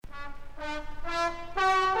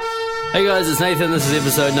Hey guys, it's Nathan. This is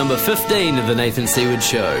episode number 15 of The Nathan Seaward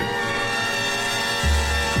Show.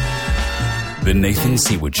 The Nathan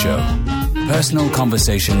Seaward Show. Personal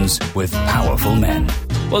conversations with powerful men.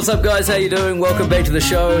 What's up guys, how you doing? Welcome back to the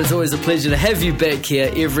show. It's always a pleasure to have you back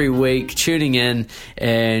here every week, tuning in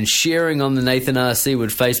and sharing on the Nathan R. Seaward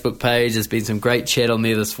Facebook page. There's been some great chat on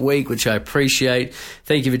there this week, which I appreciate.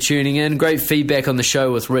 Thank you for tuning in. Great feedback on the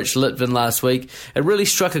show with Rich Litvin last week. It really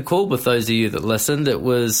struck a chord with those of you that listened. It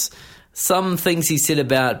was some things he said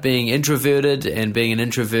about being introverted and being an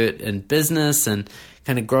introvert in business and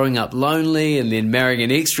kind of growing up lonely and then marrying an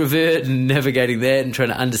extrovert and navigating that and trying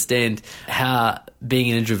to understand how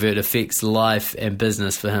being an introvert affects life and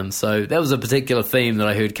business for him. So that was a particular theme that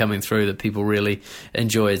I heard coming through that people really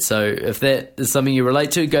enjoyed. So if that is something you relate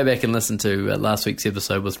to, go back and listen to last week's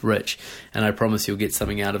episode with Rich, and I promise you'll get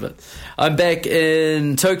something out of it. I'm back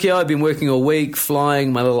in Tokyo. I've been working all week,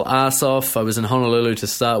 flying my little ass off. I was in Honolulu to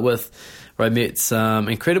start with, where I met some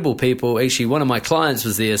incredible people. Actually, one of my clients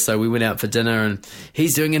was there, so we went out for dinner, and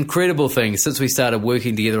he's doing incredible things. Since we started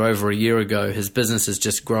working together over a year ago, his business has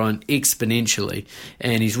just grown exponentially,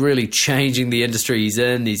 and he's really changing the industry he's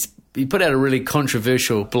in. He put out a really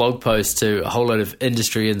controversial blog post to a whole lot of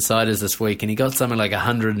industry insiders this week, and he got something like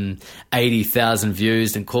 180,000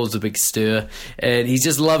 views and caused a big stir. And he's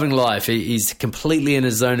just loving life. He's completely in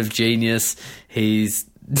his zone of genius. He's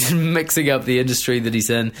mixing up the industry that he's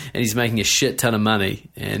in, and he's making a shit ton of money,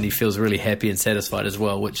 and he feels really happy and satisfied as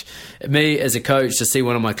well, which me as a coach, to see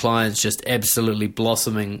one of my clients just absolutely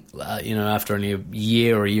blossoming after only a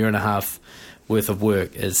year or a year and a half worth of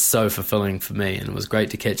work is so fulfilling for me. And it was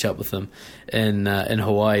great to catch up with him in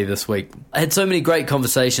Hawaii this week. I had so many great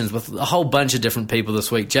conversations with a whole bunch of different people this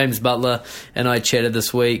week. James Butler and I chatted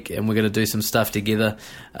this week, and we're going to do some stuff together.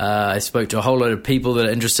 I spoke to a whole lot of people that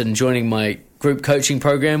are interested in joining my group coaching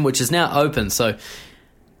program, which is now open. So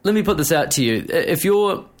let me put this out to you. If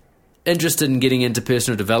you're interested in getting into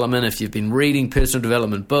personal development, if you've been reading personal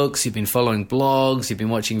development books, you've been following blogs, you've been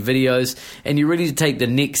watching videos, and you're ready to take the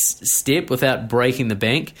next step without breaking the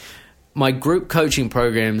bank, my group coaching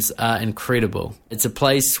programs are incredible. It's a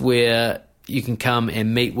place where you can come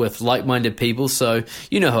and meet with like-minded people. So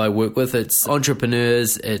you know who I work with. It's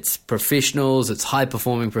entrepreneurs, it's professionals, it's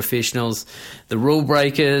high-performing professionals, the rule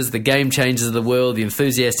breakers, the game changers of the world, the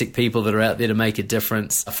enthusiastic people that are out there to make a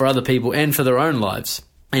difference for other people and for their own lives.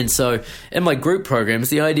 And so in my group programs,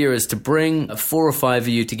 the idea is to bring 4 or 5 of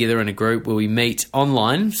you together in a group where we meet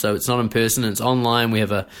online. So it's not in person, it's online. We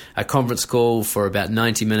have a conference call for about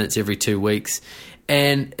 90 minutes every 2 weeks.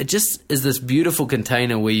 And it just is this beautiful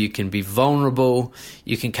container where you can be vulnerable,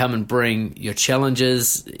 you can come and bring your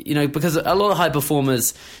challenges, because a lot of high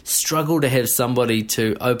performers struggle to have somebody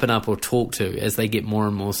to open up or talk to as they get more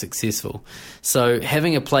and more successful. So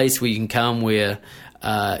having a place where you can come where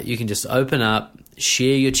you can just open up,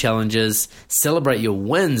 share your challenges, celebrate your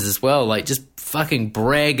wins as well, like just fucking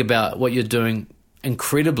brag about what you're doing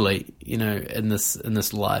incredibly, in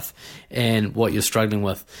this life and what you're struggling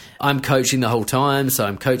with. I'm coaching the whole time, so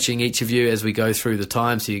I'm coaching each of you as we go through the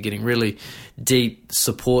time, so you're getting really deep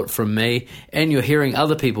support from me, and you're hearing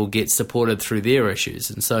other people get supported through their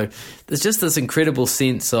issues. And so there's just this incredible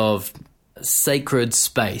sense of sacred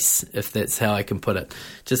space, if that's how I can put it.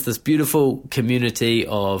 Just this beautiful community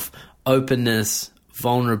of openness,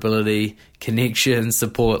 vulnerability, connection,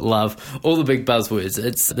 support, love, all the big buzzwords.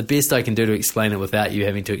 It's the best I can do to explain it without you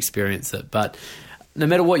having to experience it. But no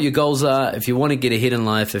matter what your goals are, if you want to get ahead in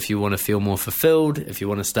life, if you want to feel more fulfilled, if you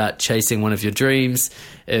want to start chasing one of your dreams,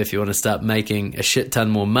 if you want to start making a shit ton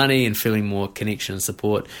more money and feeling more connection and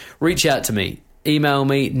support, reach out to me. Email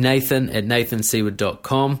me,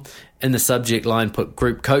 nathan@nathanseaward.com. In the subject line, put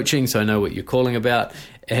group coaching so I know what you're calling about,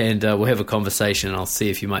 and we'll have a conversation, and I'll see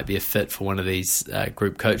if you might be a fit for one of these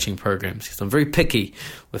group coaching programs, because I'm very picky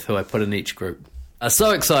with who I put in each group.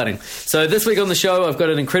 So exciting. So this week on the show, I've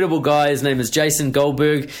got an incredible guy. His name is Jason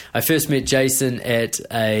Goldberg. I first met Jason at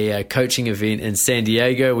a coaching event in San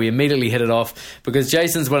Diego. We immediately hit it off because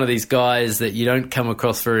Jason's one of these guys that you don't come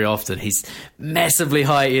across very often. He's massively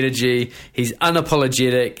high energy. He's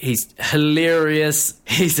unapologetic. He's hilarious.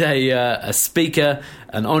 He's a speaker,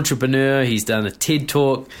 an entrepreneur. He's done a TED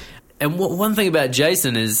Talk. And one thing about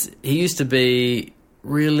Jason is he used to be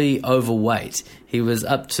really overweight. He was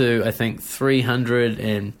up to, I think,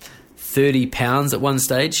 330 pounds at one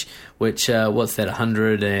stage, which, what's that,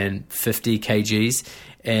 150 kgs.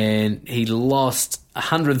 And he lost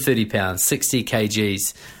 130 pounds, 60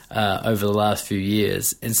 kgs over the last few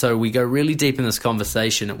years. And so we go really deep in this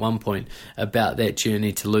conversation at one point about that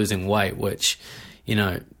journey to losing weight, which,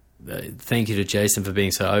 thank you to Jason for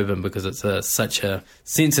being so open, because it's such a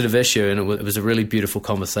sensitive issue, and it was a really beautiful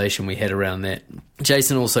conversation we had around that.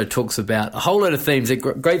 Jason also talks about a whole lot of themes. The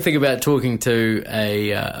great thing about talking to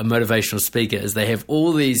a motivational speaker is they have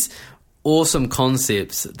all these awesome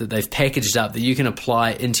concepts that they've packaged up that you can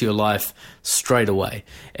apply into your life straight away.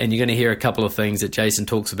 And you're going to hear a couple of things that Jason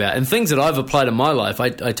talks about, and things that I've applied in my life. I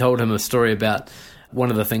told him a story about one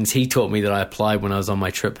of the things he taught me that I applied when I was on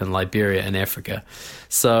my trip in Liberia in Africa.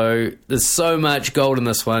 So there's so much gold in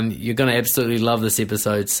this one. You're going to absolutely love this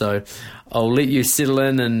episode. So I'll let you settle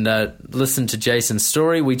in and listen to Jason's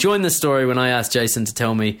story. We joined the story when I asked Jason to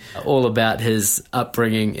tell me all about his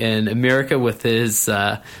upbringing in America with his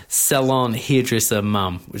salon hairdresser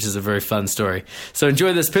mum, which is a very fun story. So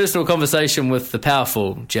enjoy this personal conversation with the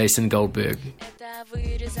powerful Jason Goldberg.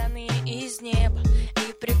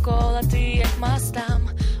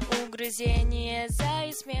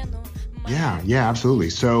 Yeah, absolutely.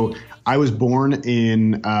 So I was born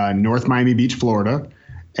in North Miami Beach, Florida,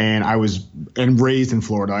 and I was raised in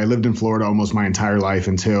Florida. I lived in Florida almost my entire life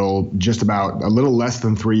until just about a little less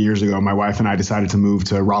than 3 years ago. My wife and I decided to move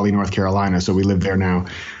to Raleigh, North Carolina, so we live there now.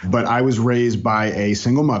 But I was raised by a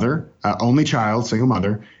single mother, only child, single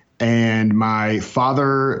mother. And my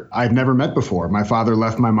father, I've never met before. My father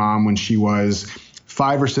left my mom when she was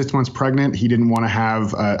 5 or 6 months pregnant. He didn't want to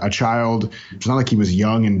have a child. It's not like he was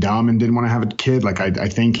young and dumb and didn't want to have a kid. Like I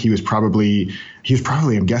think he was probably,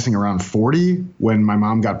 I'm guessing, around 40 when my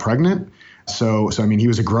mom got pregnant. So I mean, he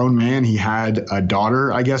was a grown man. He had a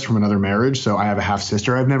daughter, I guess, from another marriage. So I have a half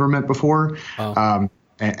sister I've never met before. Oh.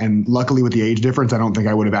 And luckily with the age difference, I don't think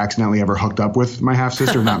I would have accidentally ever hooked up with my half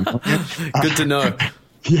sister. Good to know.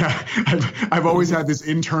 Yeah, I've always had this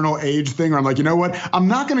internal age thing where I'm like, you know what? I'm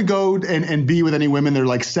not going to go and be with any women that are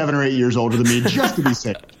like 7 or 8 years older than me just to be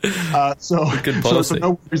safe. Good policy. So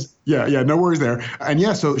no worries. Yeah, no worries there. And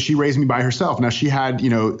so she raised me by herself. Now she had,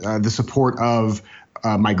 the support of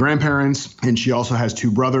my grandparents, and she also has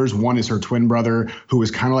 2 brothers. One is her twin brother, who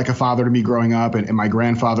was kind of like a father to me growing up, and my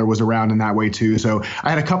grandfather was around in that way too. So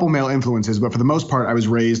I had a couple male influences, but for the most part, I was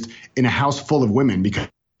raised in a house full of women because I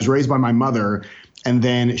was raised by my mother. And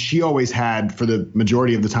then she always had, for the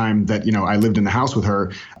majority of the time that, I lived in the house with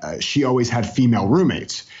her, she always had female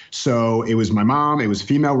roommates. So it was my mom, it was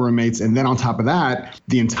female roommates. And then on top of that,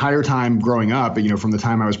 the entire time growing up, from the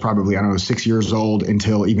time I was probably, 6 years old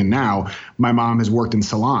until even now, my mom has worked in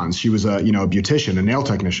salons. She was a beautician, a nail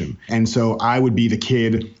technician. And so I would be the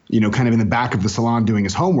kid, kind of in the back of the salon doing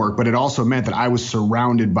his homework. But it also meant that I was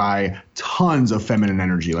surrounded by tons of feminine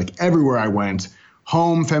energy. Like everywhere I went,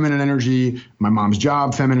 home, feminine energy, my mom's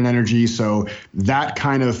job, feminine energy. So that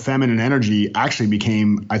kind of feminine energy actually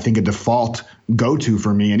became, I think, a default go-to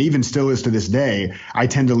for me, and even still is to this day. I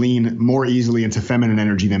tend to lean more easily into feminine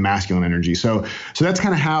energy than masculine energy. So that's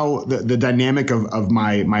kind of how the dynamic of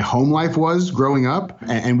my home life was growing up,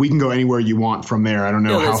 and we can go anywhere you want from there. I don't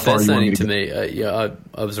know how far you want me to me.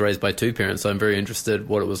 I was raised by 2 parents, so I'm very interested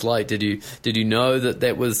what it was like. Did you know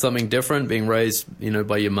that was something different, being raised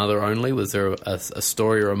by your mother only? Was there a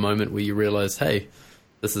story or a moment where you realized, hey,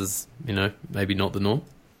 this is maybe not the norm?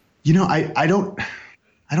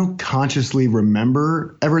 I don't consciously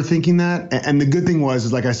remember ever thinking that. And the good thing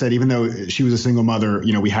was, like I said, even though she was a single mother,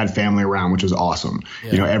 we had family around, which was awesome.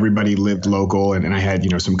 Yeah. Everybody lived local, and I had,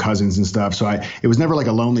 some cousins and stuff. So it was never like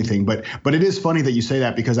a lonely thing. But it is funny that you say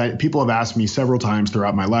that, because people have asked me several times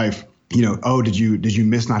throughout my life, did you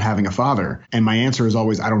miss not having a father? And my answer is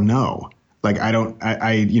always, I don't know. Like,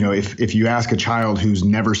 if you ask a child who's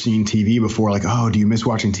never seen TV before, like, oh, do you miss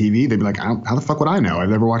watching TV? They'd be like, how the fuck would I know? I've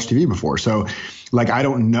never watched TV before. So, like, I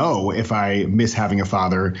don't know if I miss having a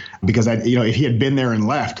father, because if he had been there and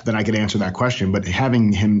left, then I could answer that question. But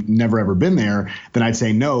having him never ever been there, then I'd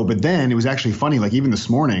say no. But then it was actually funny, like even this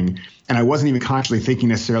morning, and I wasn't even consciously thinking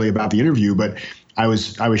necessarily about the interview, but I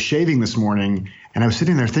was shaving this morning, and I was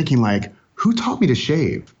sitting there thinking, like, who taught me to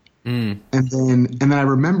shave? And then I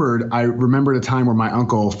remembered a time where my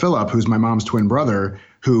uncle Philip, who's my mom's twin brother,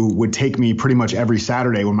 who would take me pretty much every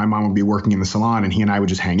Saturday when my mom would be working in the salon, and he and I would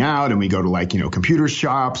just hang out, and we go to computer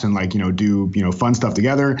shops and do fun stuff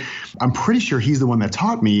together. I'm pretty sure he's the one that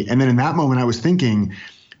taught me. And then in that moment I was thinking,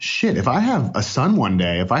 shit, if I have a son one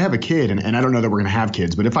day, if I have a kid, and I don't know that we're going to have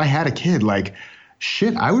kids, but if I had a kid, like,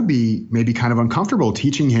 shit, I would be maybe kind of uncomfortable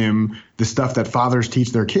teaching him the stuff that fathers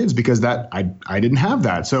teach their kids, because that I didn't have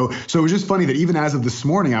that. So it was just funny that even as of this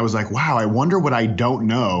morning, I was like, wow, I wonder what I don't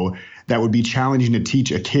know that would be challenging to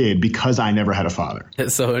teach a kid because I never had a father.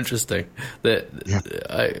 It's so interesting that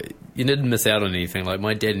you didn't miss out on anything. Like,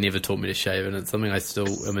 my dad never taught me to shave, and it's something I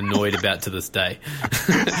still am annoyed about to this day.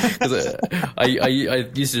 Because I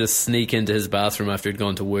used to just sneak into his bathroom after he'd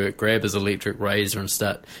gone to work, grab his electric razor and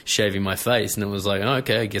start shaving my face. And it was like, oh,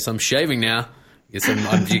 okay, I guess I'm shaving now.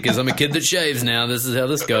 Because I'm a kid that shaves now. This is how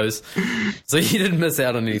this goes. So you didn't miss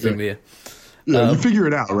out on anything there. Yeah, you figure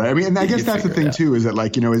it out, right? I mean, and I guess that's the thing too, is that,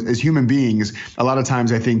 like, you know, as human beings, a lot of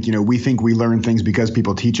times I think, you know, we think we learn things because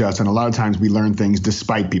people teach us, and a lot of times we learn things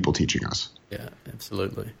despite people teaching us. Yeah,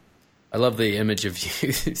 absolutely. I love the image of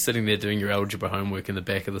you sitting there doing your algebra homework in the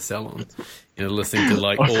back of the salon, you know, listening to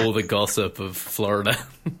like all the gossip of Florida.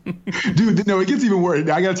 Dude, no, it gets even worse.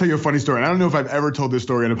 I got to tell you a funny story. I don't know if I've ever told this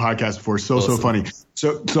story on a podcast before. So funny.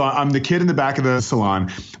 So I'm the kid in the back of the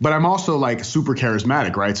salon, but I'm also like super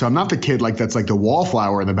charismatic, right? So I'm not the kid like that's like the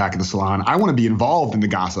wallflower in the back of the salon. I want to be involved in the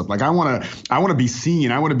gossip. Like I want to be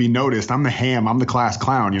seen. I want to be noticed. I'm the ham. I'm the class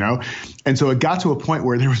clown, you know? And so it got to a point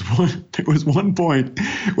where there was one point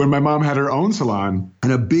when my mom had her own salon,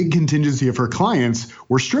 and a big contingency of her clients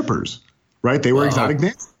were strippers, right? They were exotic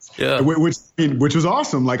dancers. Yeah. Which was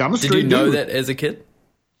awesome. Like, I'm a straight dude. Did you know that as a kid?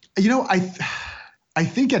 You know, I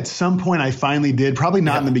think at some point I finally did, probably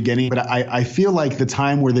not in the beginning, but I feel like the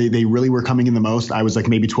time where they really were coming in the most, I was like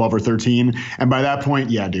maybe 12 or 13. And by that point,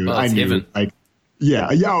 yeah, dude, I knew. Heaven. Like,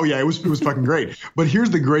 it was fucking great. But here's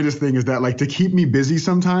the greatest thing is that, like, to keep me busy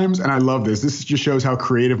sometimes, and I love this just shows how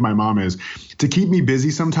creative my mom is. To keep me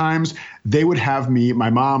busy sometimes, they would have me,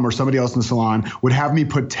 my mom or somebody else in the salon would have me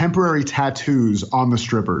put temporary tattoos on the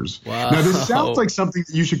strippers. Wow. Now, this sounds like something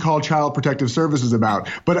that you should call Child Protective Services about,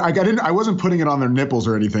 but I wasn't putting it on their nipples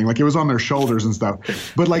or anything. Like, it was on their shoulders and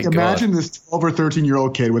stuff. But like, imagine this 12 or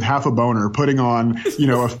 13-year-old kid with half a boner putting on, you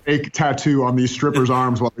know, a fake tattoo on these strippers'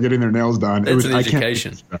 arms while they're getting their nails done. It's an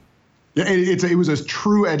education. Yeah, it was a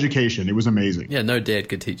true education. It was amazing. Yeah, no dad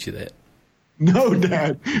could teach you that. No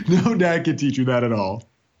dad could teach you that at all.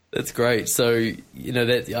 That's great. So, you know,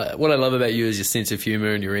 that what I love about you is your sense of humor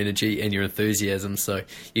and your energy and your enthusiasm. So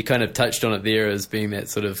you kind of touched on it there as being that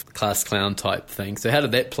sort of class clown type thing. So how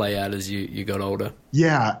did that play out as you got older?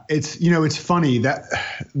 Yeah, it's funny that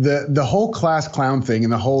the whole class clown thing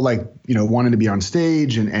and the whole, like, you know, wanting to be on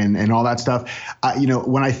stage and all that stuff. You know,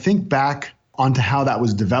 when I think back onto how that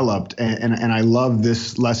was developed, and I love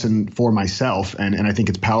this lesson for myself, and I think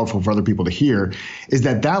it's powerful for other people to hear, is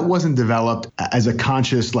that wasn't developed as a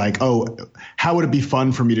conscious, like, oh, how would it be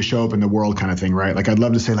fun for me to show up in the world kind of thing, right? Like, I'd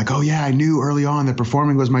love to say, like, oh yeah, I knew early on that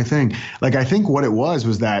performing was my thing. Like, I think what it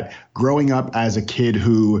was that growing up as a kid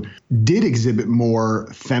who did exhibit more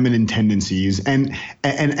feminine tendencies, and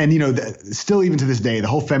you know, still even to this day, the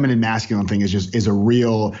whole feminine masculine thing is a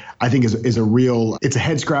real, I think is a real, it's a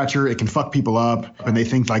head scratcher. It can fuck people up, and they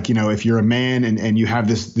think, like, you know, if you're a man and you have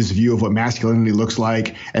this view of what masculinity looks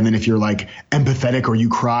like, and then if you're like empathetic or you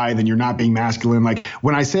cry, then you're not being masculine. Like,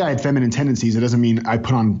 when I say I had feminine tendencies, it doesn't mean I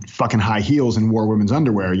put on fucking high heels and wore women's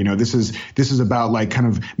underwear. You know, this is about, like, kind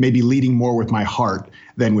of maybe leading more with my heart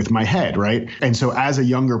than with my head, right? And so as a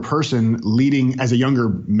younger person, leading as a younger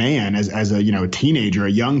man, as a, you know, teenager,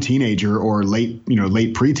 a young teenager or late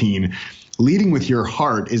preteen, leading with your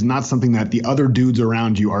heart is not something that the other dudes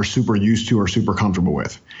around you are super used to or super comfortable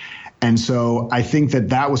with. And so I think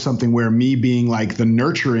that was something where me being like the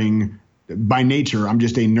nurturing, by nature, I'm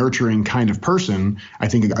just a nurturing kind of person. I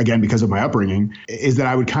think, again, because of my upbringing, is that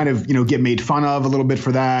I would kind of, you know, get made fun of a little bit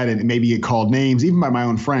for that, and maybe get called names, even by my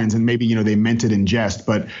own friends, and maybe, you know, they meant it in jest,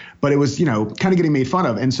 but it was, you know, kind of getting made fun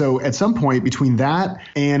of. And so at some point between that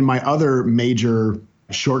and my other major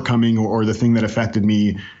shortcoming, or the thing that affected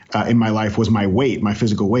me in my life, was my weight, my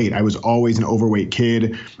physical weight. I was always an overweight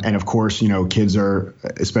kid. And of course, you know, kids are,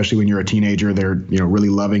 especially when you're a teenager, they're, you know, really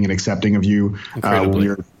loving and accepting of you. When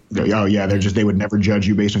you're, oh yeah, they would never judge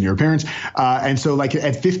you based on your appearance. And so, like,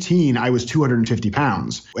 at 15, I was 250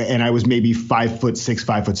 pounds, and I was maybe 5'6",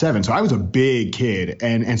 5'7". So I was a big kid.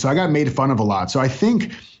 And so I got made fun of a lot. So I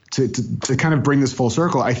think to kind of bring this full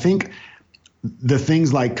circle, I think the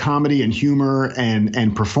things like comedy and humor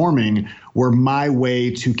and performing were my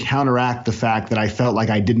way to counteract the fact that I felt like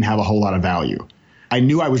I didn't have a whole lot of value. I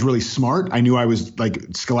knew I was really smart. I knew I was, like,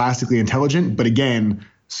 scholastically intelligent, but again,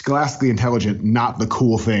 scholastically intelligent, not the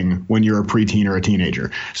cool thing when you're a preteen or a teenager.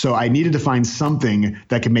 So I needed to find something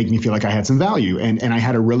that could make me feel like I had some value. And I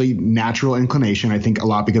had a really natural inclination, I think a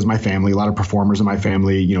lot because my family, a lot of performers in my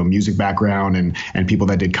family, you know, music background and people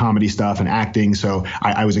that did comedy stuff and acting. So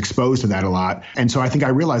I was exposed to that a lot. And so I think I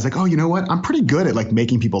realized, like, oh, you know what? I'm pretty good at, like,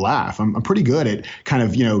 making people laugh. I'm pretty good at kind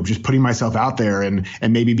of, you know, just putting myself out there and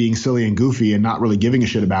maybe being silly and goofy and not really giving a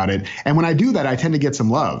shit about it. And when I do that, I tend to get some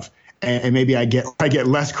love. And maybe I get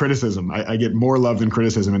less criticism. I get more love than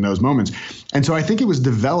criticism in those moments. And so I think it was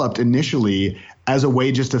developed initially as a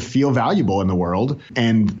way just to feel valuable in the world.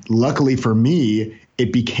 And luckily for me,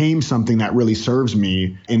 it became something that really serves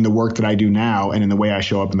me in the work that I do now and in the way I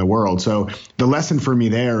show up in the world. So the lesson for me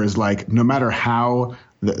there is like, no matter how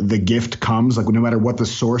the gift comes, like no matter what the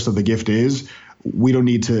source of the gift is, we don't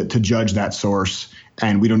need to judge that source,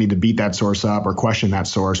 and we don't need to beat that source up or question that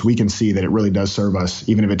source. We can see that it really does serve us,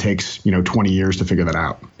 even if it takes, 20 years to figure that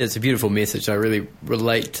out. It's a beautiful message. I really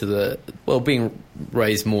relate to being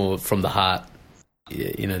raised more from the heart,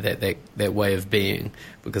 that way of being,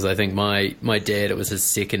 because I think my dad, it was his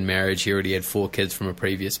second marriage. He already had 4 kids from a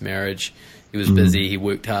previous marriage. He was busy, he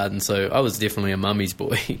worked hard, and so I was definitely a mummy's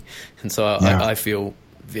boy. And so I feel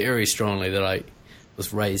very strongly that I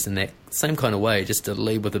was raised in that same kind of way, just to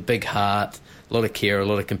lead with a big heart, a lot of care, a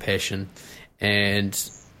lot of compassion. And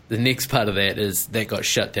the next part of that is that got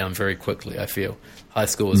shut down very quickly, I feel. High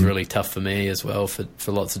school was really tough for me as well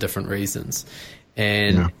for lots of different reasons.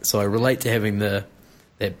 And so I relate to having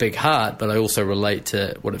that big heart, but I also relate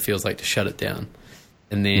to what it feels like to shut it down.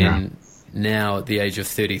 And then now at the age of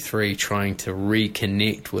 33, trying to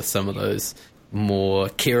reconnect with some of those more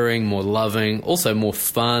caring, more loving, also more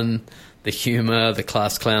fun, the humor, the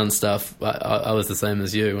class clown stuff. I was the same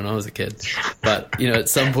as you when I was a kid. But, at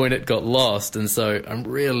some point it got lost. And so I'm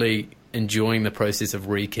really enjoying the process of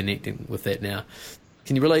reconnecting with that now.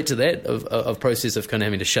 Can you relate to that, of process of kind of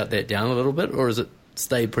having to shut that down a little bit, or has it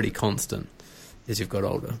stayed pretty constant as you've got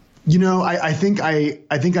older? I think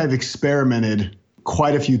I've experimented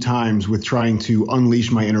quite a few times with trying to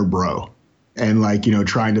unleash my inner bro and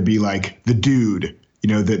trying to be like the dude,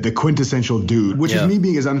 the quintessential dude, which is me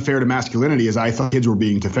being as unfair to masculinity as I thought kids were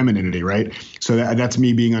being to femininity, right? So that's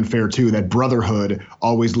me being unfair too. That brotherhood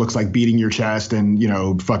always looks like beating your chest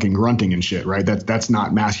and, fucking grunting and shit, right? That's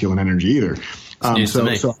not masculine energy either. Okay,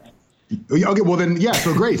 well then,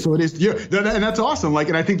 so great. So it is, and that's awesome.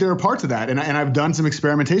 And I think there are parts of that, and I've done some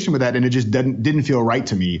experimentation with that, and it just didn't feel right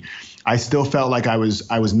to me. I still felt like I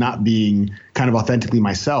was not being kind of authentically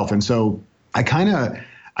myself, and so I kind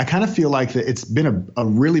of feel like that it's been a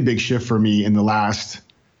really big shift for me in the last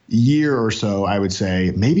year or so, I would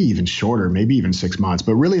say, maybe even shorter, maybe even 6 months,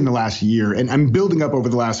 but really in the last year. And I'm building up over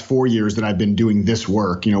the last 4 years that I've been doing this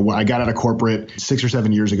work. I got out of corporate 6 or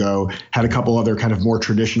 7 years ago, had a couple other kind of more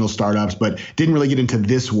traditional startups, but didn't really get into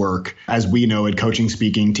this work as we know it, coaching,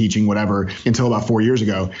 speaking, teaching, whatever, until about 4 years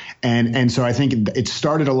ago. And so I think it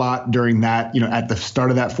started a lot during that, at the start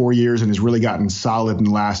of that 4 years, and has really gotten solid in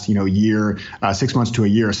the last, year, 6 months to a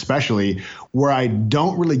year, especially, where I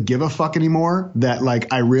don't really give a fuck anymore, that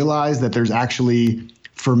I realize that there's actually,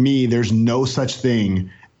 for me, there's no such thing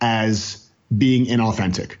as being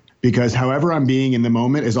inauthentic, because however I'm being in the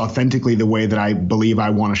moment is authentically the way that I believe I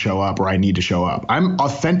want to show up or I need to show up. I'm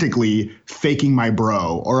authentically faking my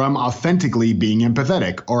bro, or I'm authentically being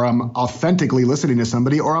empathetic, or I'm authentically listening to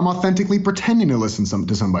somebody, or I'm authentically pretending to listen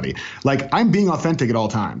to somebody. I'm being authentic at all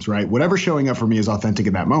times, right? Whatever's showing up for me is authentic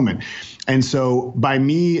at that moment. And so by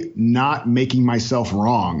me not making myself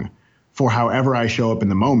wrong for however I show up in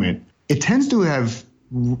the moment, it tends to have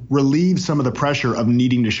relieved some of the pressure of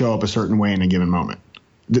needing to show up a certain way in a given moment.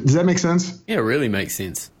 Does that make sense? Yeah, it really makes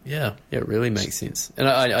sense. Yeah, it really makes sense. And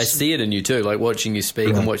I see it in you too, watching you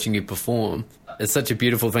speak and watching you perform. It's such a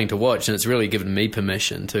beautiful thing to watch, and it's really given me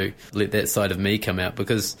permission to let that side of me come out,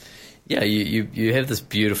 because, you have this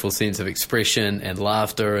beautiful sense of expression and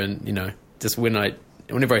laughter, and, just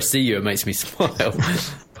whenever I see you, it makes me smile.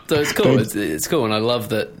 So it's cool. It's cool, and I love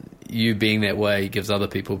that you being that way gives other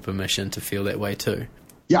people permission to feel that way too.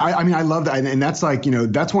 Yeah, I love that. And that's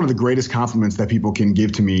that's one of the greatest compliments that people can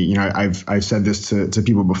give to me. I've said this to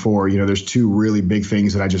people before, there's 2 really big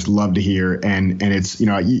things that I just love to hear. And it's,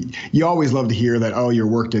 you always love to hear that, oh, your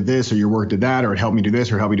work did this or your work did that, or it helped me do this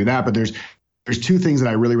or helped me do that. But there's 2 things that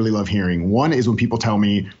I really, really love hearing. One is when people tell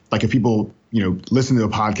me, if people, listen to a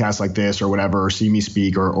podcast like this or whatever, or see me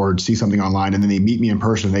speak or see something online, and then they meet me in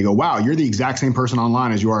person and they go, wow, you're the exact same person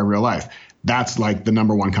online as you are in real life. That's the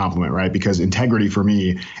number one compliment, right? Because integrity for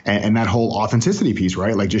me and that whole authenticity piece,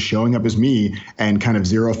 right? Just showing up as me and kind of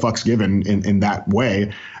zero fucks given in that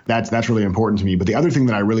way. That's really important to me. But the other thing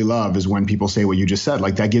that I really love is when people say what you just said,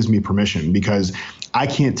 that gives me permission, because I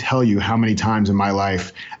can't tell you how many times in my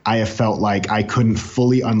life I have felt like I couldn't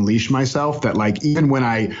fully unleash myself, that even when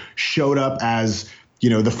I showed up as,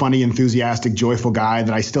 the funny, enthusiastic, joyful guy,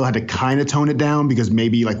 that I still had to kind of tone it down, because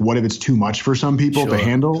maybe what if it's too much for some people to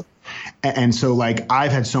handle? And so like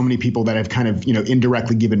I've had so many people that have kind of,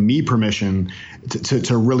 indirectly given me permission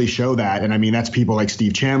to really show that. And I mean, that's people like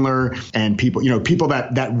Steve Chandler and people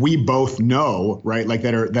that we both know, right? Like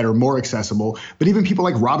that are more accessible, but even people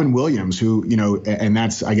like Robin Williams who, and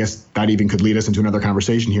that's, I guess that even could lead us into another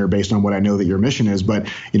conversation here based on what I know that your mission is. But,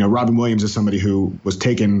 Robin Williams is somebody who was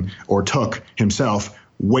taken or took himself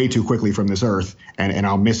way too quickly from this earth. And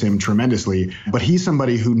I'll miss him tremendously, but he's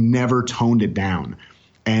somebody who never toned it down.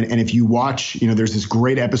 And if you watch, there's this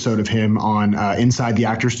great episode of him on Inside the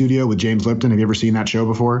Actor Studio with James Lipton. Have you ever seen that show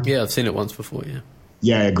before? Yeah, I've seen it once before, yeah.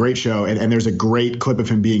 Yeah, a great show. And there's a great clip of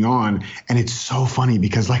him being on. And it's so funny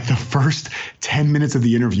because like the first 10 minutes of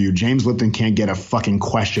the interview, James Lipton can't get a fucking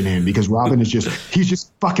question in because Robin he's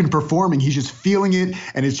just fucking performing. He's just feeling it.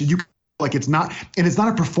 And it's not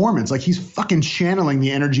a performance. Like he's fucking channeling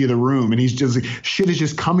the energy of the room, and he's just like, shit is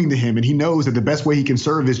just coming to him, and he knows that the best way he can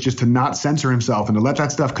serve is just to not censor himself and to let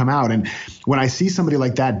that stuff come out. And when I see somebody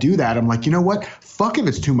like that do that, I'm like, you know what? Fuck if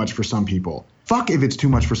it's too much for some people. Fuck if it's too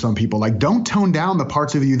much for some people. Like, don't tone down the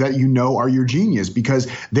parts of you that are your genius, because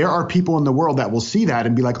there are people in the world that will see that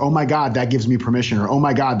and be like, oh my God, that gives me permission, or oh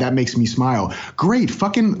my God, that makes me smile. Great.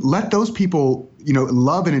 Fucking let those people,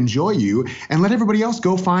 love and enjoy you, and let everybody else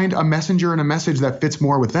go find a messenger and a message that fits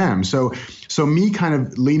more with them. So me kind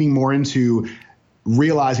of leaning more into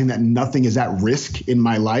realizing that nothing is at risk in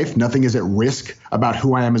my life. Nothing is at risk about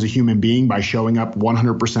who I am as a human being by showing up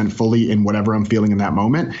 100% fully in whatever I'm feeling in that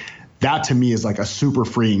moment. That to me is like a super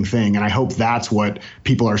freeing thing. And I hope that's what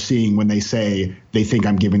people are seeing when they say they think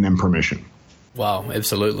I'm giving them permission. Wow,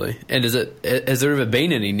 absolutely. And has there ever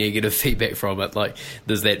been any negative feedback from it? Like,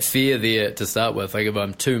 there's that fear there to start with. Like, if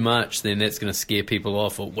I'm too much, then that's going to scare people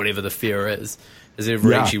off, or whatever the fear is. Has it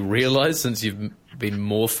ever actually realized since you've been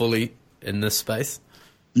more fully in this space?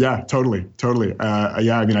 Yeah, totally.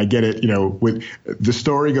 I mean, I get it. With the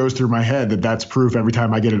story goes through my head that's proof every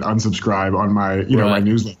time I get an unsubscribe on my, my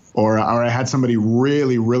newsletter. Or I had somebody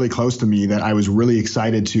really, really close to me that I was really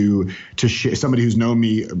excited to share. Somebody who's known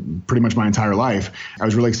me pretty much my entire life. I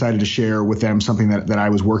was really excited to share with them something that I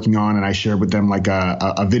was working on, and I shared with them like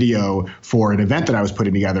a video for an event that I was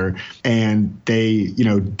putting together. And they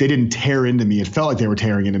didn't tear into me. It felt like they were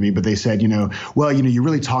tearing into me, but they said, well, you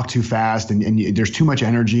really talk too fast, and there's too much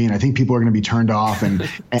energy, and I think people are going to be turned off. And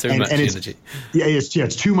too much energy.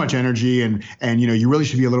 It's too much energy, and you really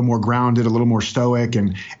should be a little more grounded, a little more stoic,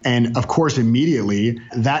 and of course, immediately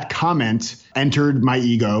that comment entered my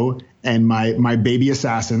ego, and my baby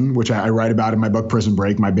assassin, which I write about in my book, Prison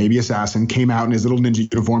Break, my baby assassin came out in his little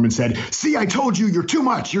ninja uniform and said, see, I told you, you're too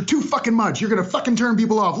much. You're too fucking much. You're going to fucking turn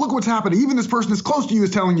people off. Look what's happening. Even this person as close to you is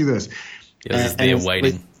telling you this. Yeah, just there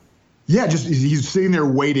waiting. Yeah, just he's sitting there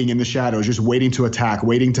waiting in the shadows, just waiting to attack,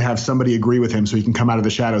 waiting to have somebody agree with him so he can come out of the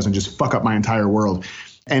shadows and just fuck up my entire world.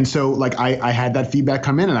 And so like I had that feedback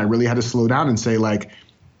come in, and I really had to slow down and say like,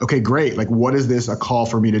 okay, great. Like, what is this a call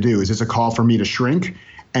for me to do? Is this a call for me to shrink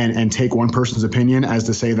and take one person's opinion as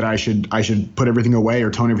to say that I should put everything away or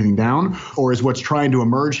tone everything down? Or is what's trying to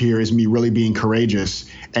emerge here is me really being courageous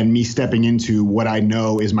and me stepping into what I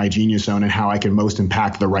know is my genius zone and how I can most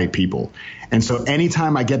impact the right people? And so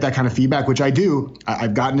anytime I get that kind of feedback, which I do,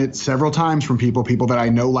 I've gotten it several times from people that I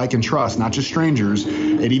know, like, and trust, not just strangers.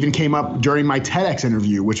 It even came up during my TEDx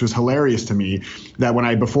interview, which was hilarious to me, that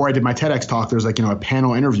before I did my TEDx talk, there was a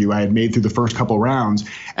panel interview I had made through the first couple rounds.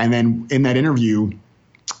 And then in that interview,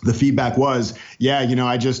 the feedback was,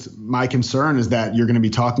 my concern is that you're going to be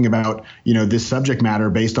talking about, this subject matter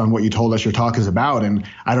based on what you told us your talk is about. And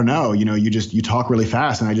I don't know, you talk really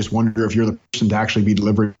fast, and I just wonder if you're the person to actually be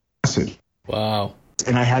delivering the message. Wow.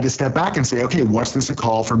 And I had to step back and say, okay, what's this a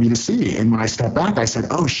call for me to see? And when I stepped back, I said,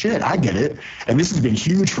 oh shit, I get it. And this has been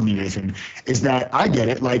huge for me, Nathan, is that I get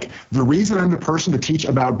it. Like, the reason I'm the person to teach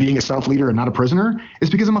about being a self-leader and not a prisoner is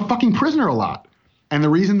because I'm a fucking prisoner a lot. And the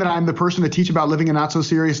reason that I'm the person to teach about living a not so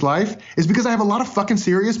serious life is because I have a lot of fucking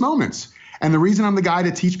serious moments. And the reason I'm the guy to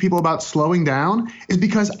teach people about slowing down is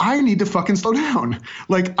because I need to fucking slow down.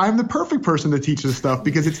 Like, I'm the perfect person to teach this stuff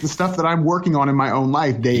because it's the stuff that I'm working on in my own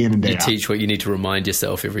life day in and day out. You teach what you need to remind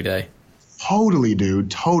yourself every day. Totally, dude.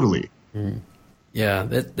 Totally. Yeah,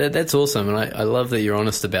 that's awesome. And I love that you're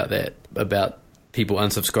honest about that, about people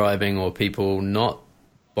unsubscribing or people not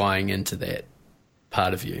buying into that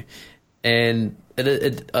part of you. And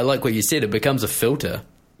I like what you said. It becomes a filter.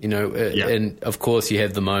 And of course you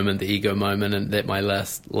have the moment, the ego moment, and that may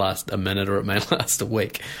last a minute or it may last a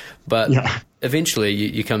week. But eventually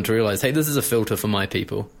you come to realize, hey, this is a filter for my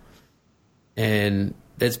people. And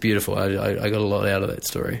that's beautiful. I got a lot out of that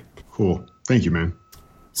story. Cool. Thank you, man.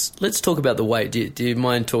 Let's talk about the weight. Do you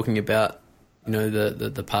mind talking about,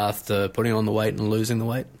 the path to putting on the weight and losing the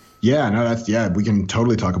weight? Yeah, no, we can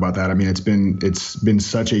totally talk about that. I mean, it's been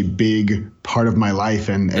such a big part of my life,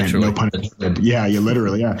 and no pun intended. Yeah, you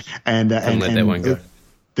literally, yeah. And let that one go.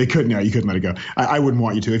 They couldn't. No, you couldn't let it go. I wouldn't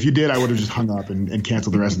want you to. If you did, I would have just hung up and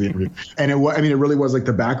canceled the rest of the interview. And it really was like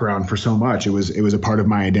the background for so much. It was a part of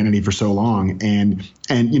my identity for so long. And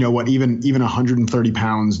you know what? Even 130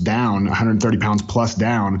 pounds down, 130 pounds plus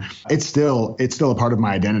down, it's still a part of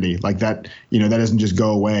my identity. Like that, you know, that doesn't just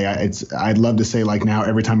go away. I'd love to say like now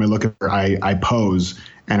every time I look at her, I pose.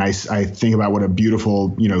 And I think about what a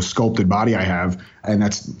beautiful, you know, sculpted body I have. And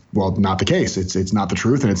that's, well, not the case. It's not the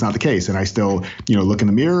truth, and it's not the case. And I still, you know, look in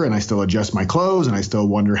the mirror, and I still adjust my clothes, and I still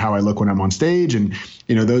wonder how I look when I'm on stage. And,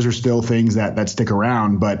 you know, those are still things that stick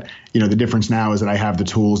around. But, you know, the difference now is that I have the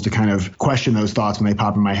tools to kind of question those thoughts when they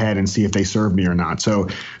pop in my head and see if they serve me or not.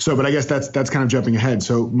 But I guess that's kind of jumping ahead.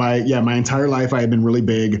 So my entire life I had been really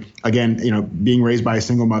big. Again, you know, being raised by a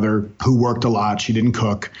single mother who worked a lot. She didn't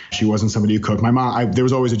cook. She wasn't somebody who cooked. My mom, there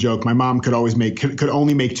was always a joke. My mom could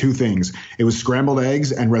only make two things. It was scrambled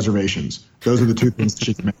eggs and reservations. Those are the two things that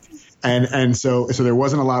she could make. And so there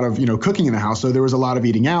wasn't a lot of, you know, cooking in the house. So there was a lot of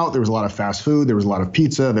eating out. There was a lot of fast food. There was a lot of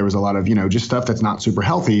pizza. There was a lot of, you know, just stuff that's not super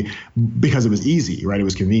healthy because it was easy, right? It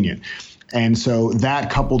was convenient. And so that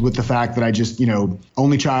coupled with the fact that I just, you know,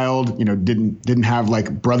 only child, you know, didn't have like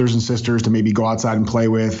brothers and sisters to maybe go outside and play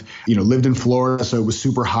with, you know, lived in Florida. So it was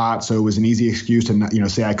super hot. So it was an easy excuse to, you know,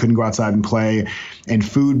 say I couldn't go outside and play, and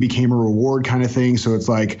food became a reward kind of thing. So it's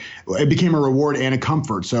like it became a reward and a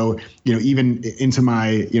comfort. So, you know, even into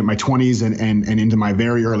my, you know, my 20s and into my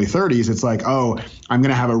very early 30s, it's like, oh, I'm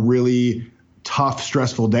going to have a really tough,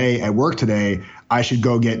 stressful day at work today. I should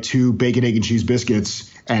go get 2 bacon, egg, and cheese biscuits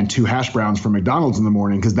and 2 hash browns from McDonald's in the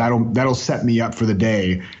morning, because that'll set me up for the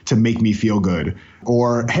day to make me feel good.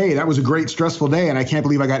 Or, hey, that was a great stressful day and I can't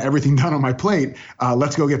believe I got everything done on my plate.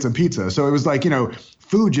 Let's go get some pizza. So it was like, you know,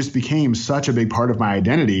 food just became such a big part of my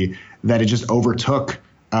identity that it just overtook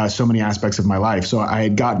so many aspects of my life. So I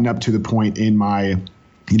had gotten up to the point in my,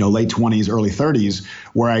 you know, late 20s, early 30s,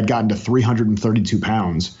 where I had gotten to 332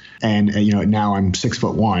 pounds. And you know, now I'm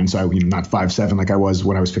 6'1", so I'm not 5'7" like I was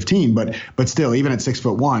when I was 15, but still, even at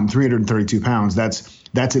 6'1", 332 pounds,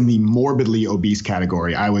 that's in the morbidly obese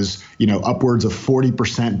category. I was, you know, upwards of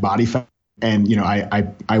 40% body fat. And, you know,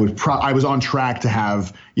 I was on track to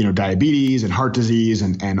have, you know, diabetes and heart disease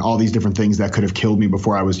and all these different things that could have killed me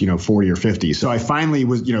before I was, you know, 40 or 50. So I finally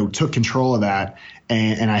was, you know, took control of that.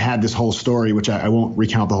 And I had this whole story, which I won't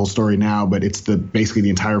recount the whole story now, but it's basically the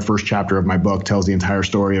entire first chapter of my book tells the entire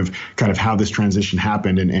story of kind of how this transition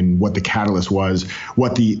happened and what the catalyst was,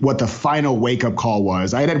 what the final wake up call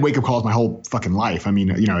was. I had wake up calls my whole fucking life. I mean,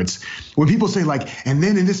 you know, it's when people say like, and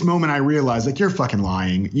then in this moment I realized, like, you're fucking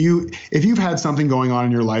lying. If you've had something going on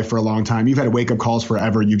in your life for a long time, you've had wake up calls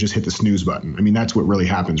forever, you just hit the snooze button. I mean, that's what really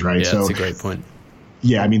happens, right? Yeah, that's a great point.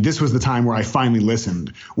 Yeah, I mean, this was the time where I finally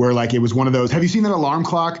listened, where like it was one of those. Have you seen that alarm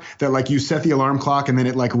clock that like you set the alarm clock and then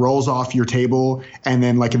it like rolls off your table, and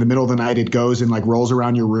then like in the middle of the night it goes and like rolls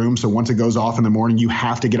around your room. So once it goes off in the morning, you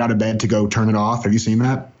have to get out of bed to go turn it off. Have you seen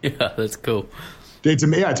that? Yeah, that's cool. It's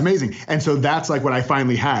amazing. And so that's like what I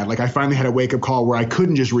finally had. Like I finally had a wake up call where I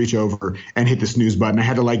couldn't just reach over and hit the snooze button. I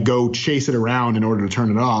had to like go chase it around in order to turn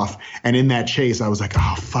it off. And in that chase, I was like,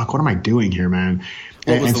 oh, fuck, what am I doing here, man?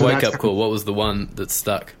 What was the wake up call? What was the one that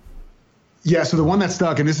stuck? Yeah, so the one that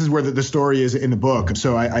stuck, and this is where the story is in the book.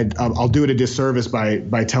 So I'll do it a disservice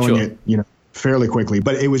by telling it, you know, fairly quickly.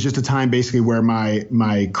 But it was just a time basically where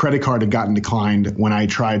my credit card had gotten declined when I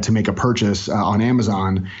tried to make a purchase on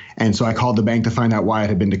Amazon. And so I called the bank to find out why it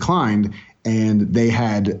had been declined. And they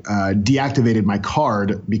had deactivated my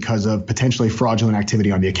card because of potentially fraudulent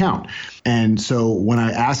activity on the account. And so when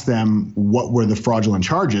I asked them what were the fraudulent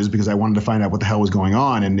charges, because I wanted to find out what the hell was going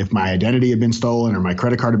on and if my identity had been stolen or my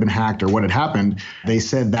credit card had been hacked or what had happened, they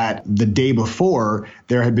said that the day before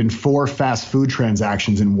there had been 4 fast food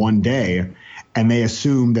transactions in one day. And they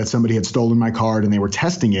assumed that somebody had stolen my card and they were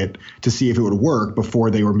testing it to see if it would work before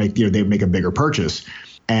they would make a bigger purchase.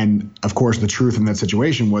 And of course, the truth in that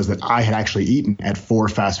situation was that I had actually eaten at 4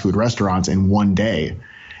 fast food restaurants in one day.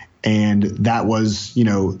 And that was, you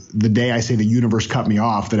know, the day I say the universe cut me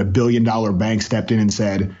off, that $1 billion bank stepped in and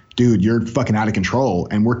said, dude, you're fucking out of control.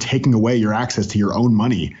 And we're taking away your access to your own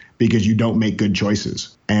money because you don't make good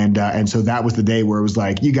choices. And so that was the day where it was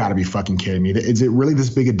like, you got to be fucking kidding me. Is it really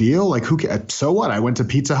this big a deal? Like, so what? I went to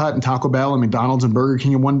Pizza Hut and Taco Bell and McDonald's and Burger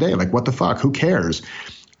King in one day. Like, what the fuck? Who cares?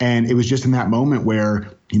 And it was just in that moment where,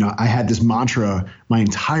 you know, I had this mantra my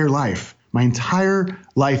entire life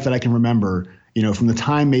that I can remember, you know, from the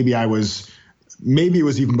time maybe I was maybe it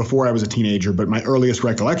was even before I was a teenager, but my earliest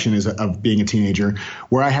recollection is of being a teenager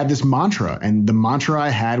where I had this mantra, and the mantra I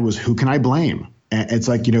had was, who can I blame? And it's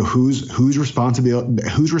like, whose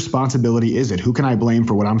responsibility is it? Who can I blame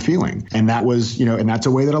for what I'm feeling? And that was, and that's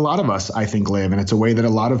a way that a lot of us, I think, live. And it's a way that a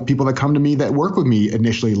lot of people that come to me that work with me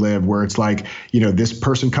initially live, where it's like, this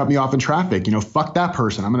person cut me off in traffic, fuck that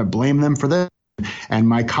person. I'm going to blame them for this. And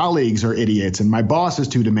my colleagues are idiots, and my boss is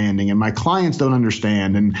too demanding, and my clients don't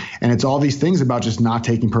understand. And it's all these things about just not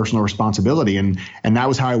taking personal responsibility. And that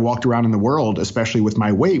was how I walked around in the world, especially with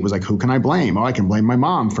my weight, was like, who can I blame? Oh, I can blame my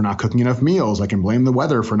mom for not cooking enough meals. I can blame the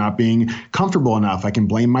weather for not being comfortable enough. I can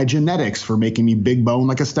blame my genetics for making me big bone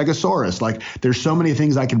like a stegosaurus. Like, there's so many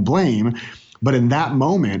things I can blame. But in that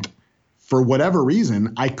moment, for whatever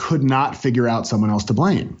reason, I could not figure out someone else to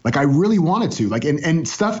blame. Like, I really wanted to, and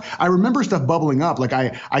stuff, I remember stuff bubbling up. Like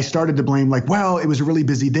I started to blame, like, well, it was a really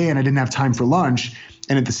busy day and I didn't have time for lunch.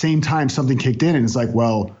 And at the same time, something kicked in and it's like,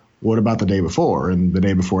 well, what about the day before and the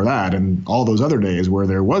day before that and all those other days where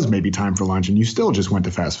there was maybe time for lunch and you still just went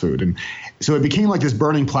to fast food? And so it became like this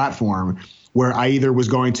burning platform where I either was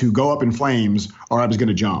going to go up in flames or I was going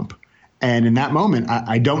to jump. And in that moment,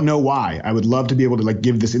 I don't know why. I would love to be able to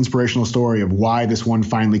give this inspirational story of why this one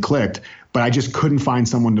finally clicked, but I just couldn't find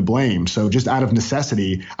someone to blame. So just out of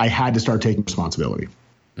necessity, I had to start taking responsibility.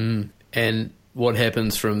 And what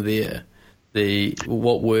happens from there?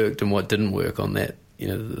 What worked and what didn't work on that,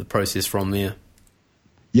 the process from there?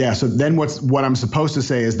 Yeah. So then what I'm supposed to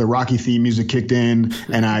say is the Rocky theme music kicked in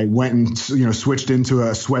and I went and, switched into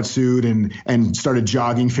a sweatsuit and started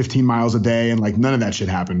jogging 15 miles a day. And none of that shit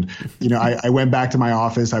happened. I went back to my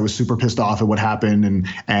office. I was super pissed off at what happened.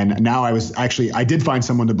 And now I did find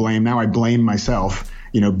someone to blame. Now I blame myself.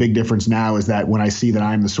 Big difference now is that when I see that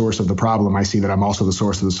I'm the source of the problem, I see that I'm also the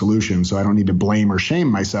source of the solution. So I don't need to blame or shame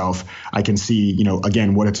myself. I can see,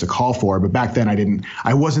 again, what it's a call for. But back then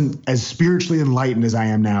I wasn't as spiritually enlightened as I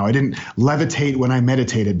am now. I didn't levitate when I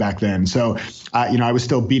meditated back then. So, I was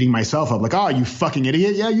still beating myself up like, oh, you fucking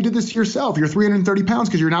idiot. Yeah, you did this to yourself. You're 330 pounds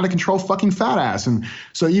because you're not a control fucking fat ass. And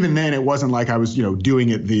so even then it wasn't like I was, doing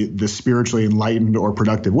it the spiritually enlightened or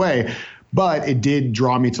productive way. But it did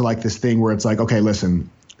draw me to this thing where it's like, okay, listen,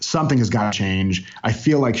 something has got to change. I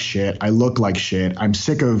feel like shit. I look like shit. I'm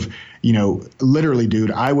sick of, literally, dude,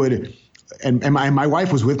 I would, and my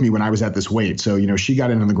wife was with me when I was at this weight. So, she got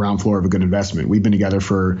in on the ground floor of a good investment. We've been together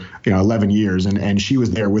for, 11 years and she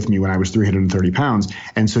was there with me when I was 330 pounds.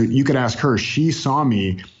 And so you could ask her, she saw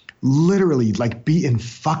me literally be in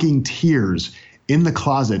fucking tears in the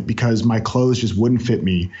closet because my clothes just wouldn't fit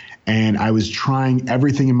me. And I was trying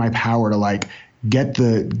everything in my power to get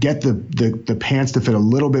the pants to fit a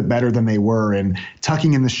little bit better than they were and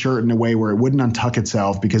tucking in the shirt in a way where it wouldn't untuck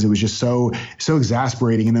itself because it was just so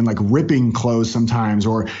exasperating. And then ripping clothes sometimes,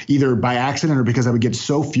 or either by accident or because I would get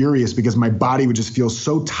so furious because my body would just feel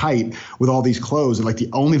so tight with all these clothes. And the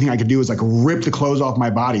only thing I could do is rip the clothes off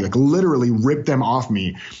my body, literally rip them off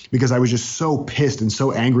me because I was just so pissed and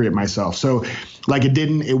so angry at myself. So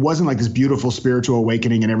it wasn't this beautiful spiritual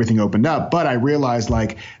awakening and everything opened up, but I realized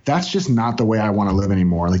that's just not the way I want to live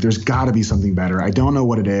anymore. There's got to be something better. I don't know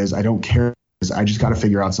what it is. I don't care. I just got to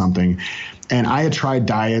figure out something. And I had tried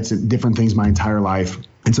diets and different things my entire life.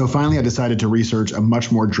 And so finally I decided to research a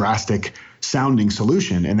much more drastic sounding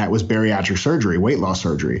solution, and that was bariatric surgery, weight loss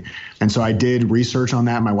surgery. And so I did research on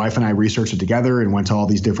that. My wife and I researched it together and went to all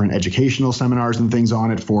these different educational seminars and things on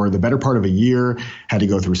it for the better part of a year, had to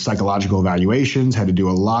go through psychological evaluations, had to do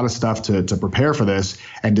a lot of stuff to prepare for this,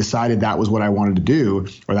 and decided that was what I wanted to do,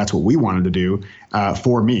 or that's what we wanted to do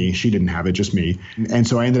for me. She didn't have it, just me. And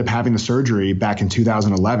so I ended up having the surgery back in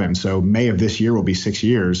 2011. So May of this year will be 6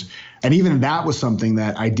 years. And even that was something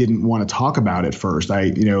that I didn't want to talk about at first.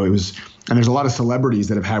 And there's a lot of celebrities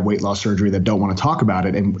that have had weight loss surgery that don't want to talk about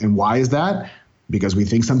it. And why is that? Because we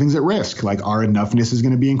think something's at risk, our enoughness is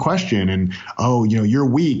going to be in question. And, oh, you're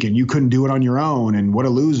weak and you couldn't do it on your own. And what a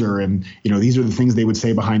loser. And, these are the things they would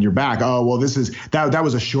say behind your back. Oh, well, that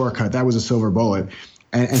was a shortcut. That was a silver bullet.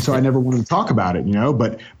 And so I never wanted to talk about it,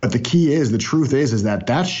 but the key is, the truth is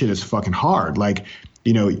that shit is fucking hard.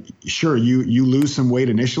 Sure, you lose some weight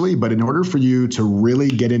initially, but in order for you to really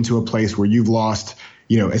get into a place where you've lost,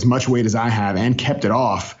 as much weight as I have and kept it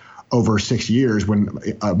off over 6 years, when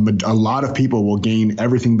a lot of people will gain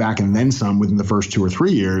everything back and then some within the first 2 or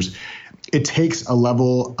 3 years, it takes a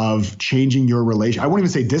level of changing your relation. I won't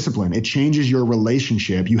even say discipline. It changes your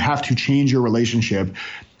relationship. You have to change your relationship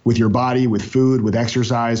with your body, with food, with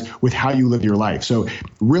exercise, with how you live your life. So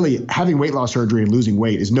really having weight loss surgery and losing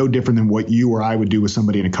weight is no different than what you or I would do with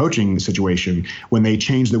somebody in a coaching situation. When they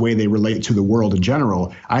change the way they relate to the world in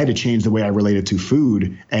general, I had to change the way I related to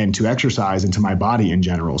food and to exercise and to my body in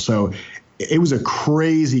general. So it was a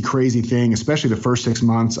crazy, crazy thing, especially the first 6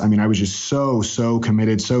 months. I mean, I was just so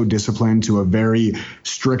committed, so disciplined to a very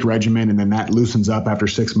strict regimen. And then that loosens up after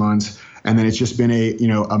 6 months. And then it's just been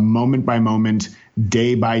a moment by moment,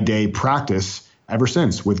 day by day practice ever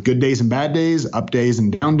since, with good days and bad days, up days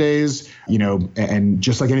and down days, and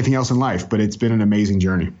just like anything else in life. But it's been an amazing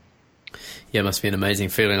journey. Yeah, it must be an amazing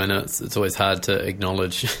feeling. I know it's always hard to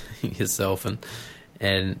acknowledge yourself and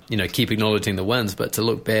keep acknowledging the wins, but to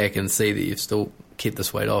look back and see that you've still kept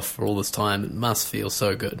this weight off for all this time, it must feel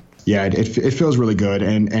so good. Yeah, it feels really good.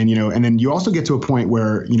 And then you also get to a point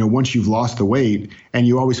where, once you've lost the weight, and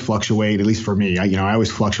you always fluctuate, at least for me, I always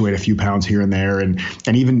fluctuate a few pounds here and there. And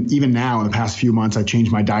even now in the past few months, I've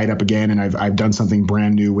changed my diet up again, and I've done something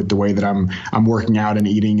brand new with the way that I'm working out and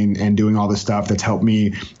eating and doing all this stuff that's helped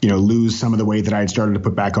me, lose some of the weight that I had started to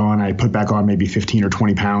put back on. I put back on maybe 15 or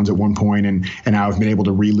 20 pounds at one point, and now I've been able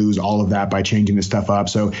to re-lose all of that by changing this stuff up.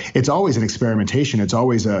 So it's always an experimentation. It's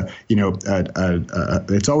always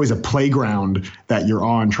it's always a playground that you're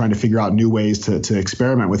on, trying to figure out new ways to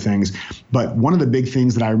experiment with things. But one of the big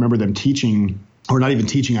things that I remember them teaching, or not even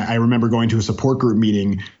teaching, I remember going to a support group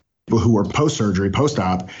meeting, people who were post-surgery,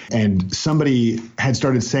 post-op, and somebody had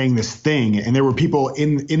started saying this thing, and there were people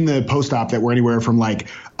in the post-op that were anywhere from like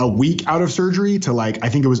a week out of surgery to like, I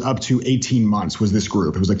think it was up to 18 months was this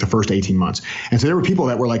group. It was like the first 18 months. And so there were people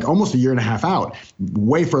that were like almost a year and a half out,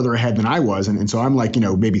 way further ahead than I was. And so I'm like,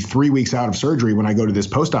 maybe 3 weeks out of surgery when I go to this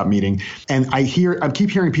post-op meeting, and I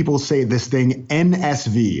keep hearing people say this thing,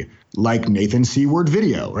 NSV, like Nathan Seaward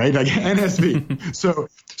video, right? Like NSV. So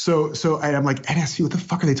and I'm like, NSV, what the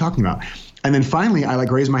fuck are they talking about? And then finally I like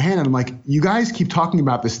raise my hand and I'm like, you guys keep talking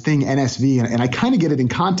about this thing NSV, and I kind of get it in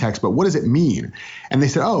context, but what does it mean? And they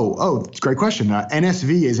said, oh, it's a great question.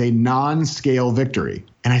 NSV is a non-scale victory.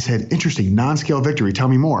 And I said, interesting, non-scale victory, tell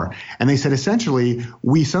me more. And they said, essentially,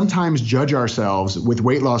 we sometimes judge ourselves with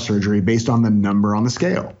weight loss surgery based on the number on the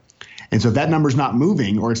scale. And so if that number's not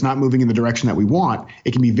moving, or it's not moving in the direction that we want,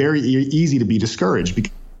 it can be very easy to be discouraged,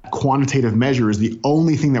 because quantitative measure is the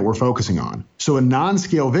only thing that we're focusing on. So a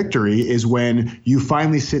non-scale victory is when you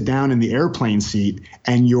finally sit down in the airplane seat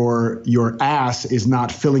and your ass is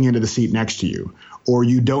not filling into the seat next to you, or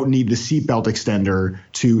you don't need the seatbelt extender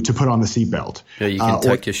to put on the seatbelt. Yeah, you can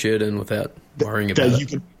tuck your shirt in without worrying about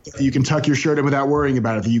it. You can tuck your shirt in without worrying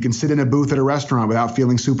about it. You can sit in a booth at a restaurant without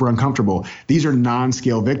feeling super uncomfortable. These are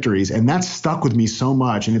non-scale victories, and that's stuck with me so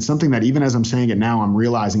much. And it's something that even as I'm saying it now, I'm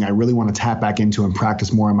realizing I really want to tap back into and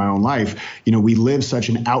practice more in my own life. We live such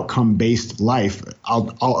an outcome-based life.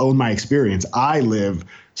 I'll own my experience. I live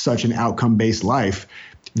such an outcome-based life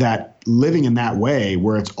that living in that way,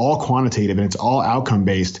 where it's all quantitative and it's all outcome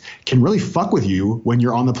based, can really fuck with you when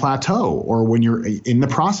you're on the plateau, or when you're in the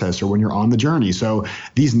process, or when you're on the journey. So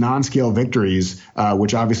these non-scale victories,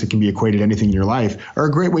 which obviously can be equated to anything in your life, are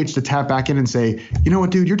a great way to tap back in and say, you know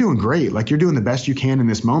what, dude, you're doing great. Like, you're doing the best you can in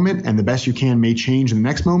this moment, and the best you can may change in the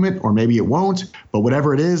next moment, or maybe it won't. But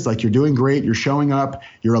whatever it is, like, you're doing great. You're showing up.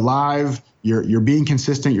 You're alive. You're being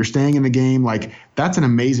consistent. You're staying in the game. Like, that's an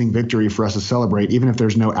amazing victory for us to celebrate, even if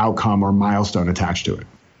there's no outcome or milestone attached to it.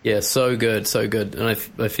 Yeah, so good, so good. And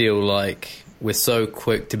I feel like we're so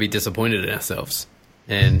quick to be disappointed in ourselves.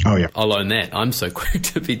 And oh, yeah. I'll own that. I'm so quick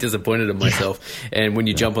to be disappointed in myself. Yeah. And when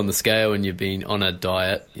you jump on the scale and you've been on a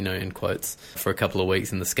diet, in quotes, for a couple of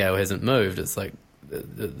weeks and the scale hasn't moved, it's like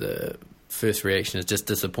the first reaction is just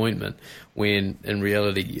disappointment, when in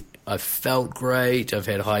reality I've felt great, I've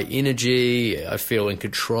had high energy, I feel in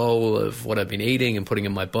control of what I've been eating and putting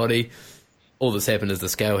in my body. All that's happened is the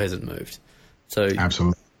scale hasn't moved. So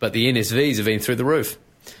absolutely. But the NSVs have been through the roof.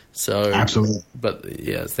 So absolutely. But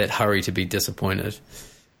yeah, it's that hurry to be disappointed.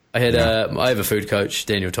 I have a food coach,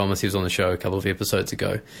 Daniel Thomas. He was on the show a couple of episodes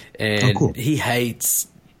ago, and cool. He hates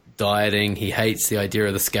dieting. He hates the idea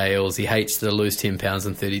of the scales. He hates to lose 10 pounds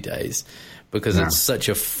in 30 days because it's such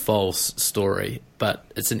a false story. But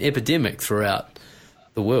it's an epidemic throughout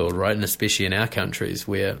the world, right? And especially in our countries,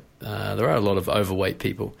 where there are a lot of overweight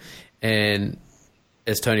people. And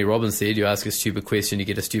as Tony Robbins said, you ask a stupid question, you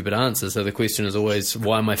get a stupid answer. So the question is always,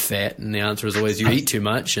 why am I fat? And the answer is always, you eat too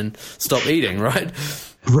much and stop eating, right?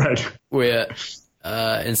 Right.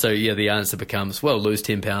 And so, the answer becomes, well, lose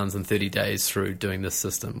 10 pounds in 30 days through doing this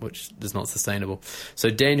system, which is not sustainable. So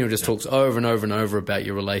Daniel just talks over and over and over about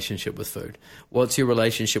your relationship with food. What's your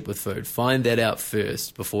relationship with food? Find that out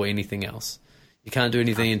first before anything else. You can't do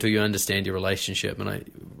anything until you understand your relationship. And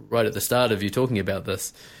right at the start of you talking about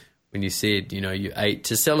this, when you said, you ate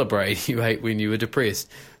to celebrate, you ate when you were depressed,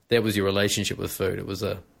 that was your relationship with food. It was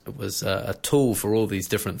a tool for all these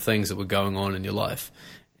different things that were going on in your life.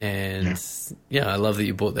 And I love that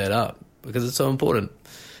you brought that up because it's so important.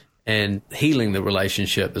 And healing the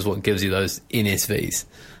relationship is what gives you those NSVs.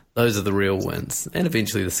 Those are the real wins. And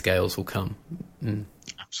eventually the scales will come.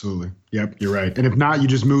 Absolutely. Yep, you're right. And if not, you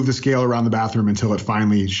just move the scale around the bathroom until it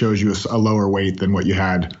finally shows you a lower weight than what you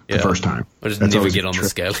had the first time. Or just never get on the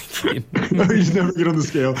scale again. No, you just never get on the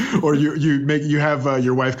scale. Or you have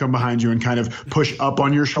your wife come behind you and kind of push up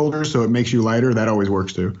on your shoulders so it makes you lighter. That always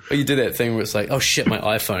works too. Or you do that thing where it's like, oh shit, my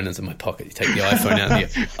iPhone is in my pocket. You take the iPhone out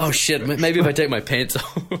and you, oh shit, maybe if I take my pants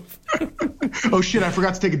off. Oh shit, I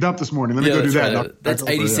forgot to take a dump this morning. Let me go do that. Right. That's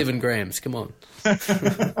 87 grams. Come on.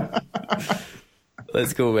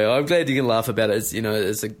 That's cool, man. I'm glad you can laugh about it.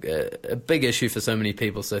 It's a big issue for so many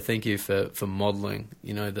people. So thank you for modeling,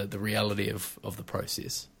 the reality of the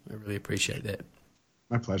process. I really appreciate that.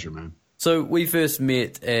 My pleasure, man. So we first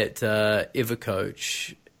met at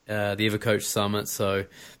EverCoach, the EverCoach Summit. So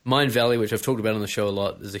Mind Valley, which I've talked about on the show a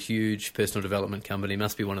lot, is a huge personal development company.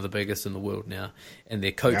 Must be one of the biggest in the world now. And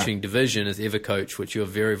their coaching division is EverCoach, which you're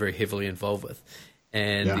very, very heavily involved with.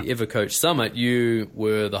 And the EverCoach Summit, you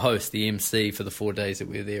were the host, the MC for the 4 days that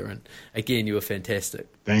we were there. And again, you were fantastic.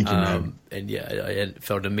 Thank you, man. And I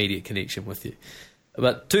felt an immediate connection with you.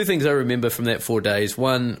 But two things I remember from that 4 days.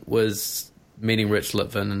 One was meeting Rich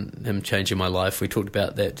Litvin and him changing my life. We talked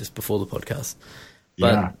about that just before the podcast.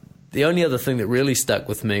 But the only other thing that really stuck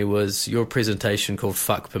with me was your presentation called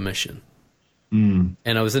Fuck Permission. And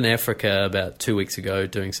I was in Africa about 2 weeks ago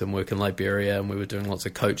doing some work in Liberia, and we were doing lots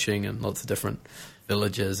of coaching and lots of different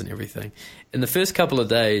villages and everything. In the first couple of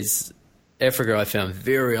days, Africa I found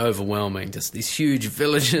very overwhelming. Just these huge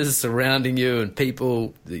villages surrounding you and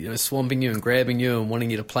people, swamping you and grabbing you and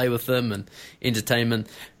wanting you to play with them and entertain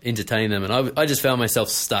them. And I just found myself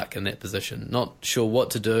stuck in that position, not sure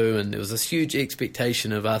what to do. And there was this huge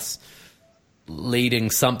expectation of us leading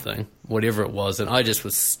something, whatever it was. And I just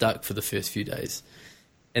was stuck for the first few days.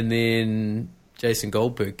 And then Jason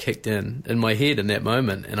Goldberg kicked in my head in that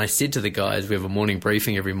moment. And I said to the guys, we have a morning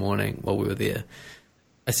briefing every morning while we were there.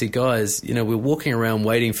 I said, guys, we're walking around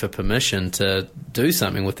waiting for permission to do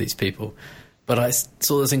something with these people. But I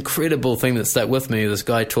saw this incredible thing that stuck with me. This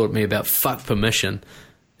guy taught me about fuck permission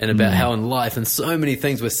and about how in life and so many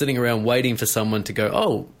things we're sitting around waiting for someone to go,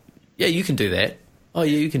 oh, yeah, you can do that. Oh,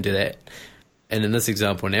 yeah, you can do that. And in this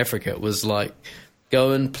example in Africa, it was like,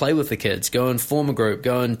 go and play with the kids, go and form a group,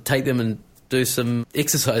 go and take them and do some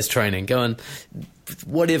exercise training, go and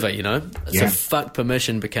whatever, So fuck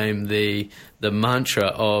permission became the mantra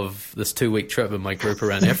of this 2-week trip in my group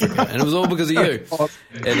around Africa. And it was all because of you.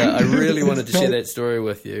 And I really wanted to share that story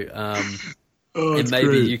with you. And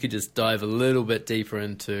maybe you could just dive a little bit deeper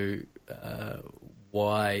into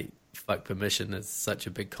why fuck permission is such a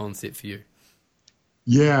big concept for you.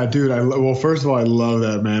 Yeah, dude. Well, first of all, I love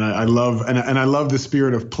that, man. I love and I love the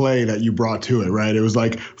spirit of play that you brought to it. Right? It was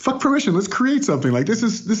like, fuck permission. Let's create something. Like this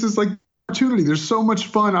is like opportunity. There's so much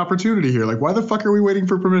fun opportunity here. Like, why the fuck are we waiting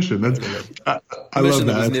for permission? That's I love that.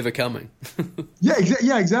 That was never coming. Yeah,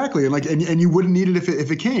 exactly. And and you wouldn't need it if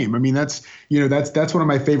it came. I mean, that's one of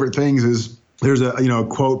my favorite things. Is there's a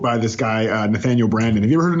quote by this guy Nathaniel Branden. Have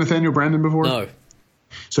you ever heard of Nathaniel Branden before? No.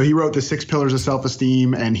 So he wrote the 6 Pillars of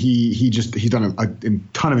Self-Esteem, and he's done a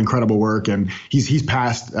ton of incredible work, and he's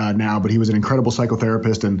passed now, but he was an incredible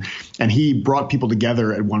psychotherapist, and he brought people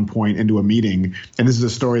together at one point into a meeting. And this is a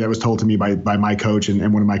story that was told to me by my coach and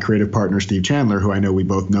one of my creative partners, Steve Chandler, who I know we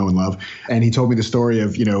both know and love. And he told me the story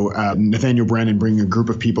of Nathaniel Branden bringing a group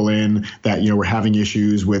of people in that were having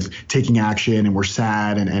issues with taking action and were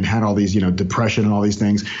sad and had all these depression and all these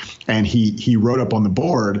things. And he wrote up on the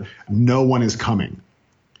board, "No one is coming."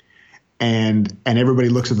 And everybody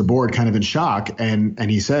looks at the board kind of in shock. And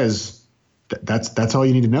he says, that's all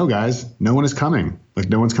you need to know, guys. No one is coming. Like,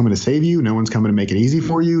 no one's coming to save you. No one's coming to make it easy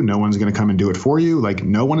for you. No one's going to come and do it for you. Like,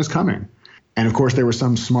 no one is coming. And of course, there was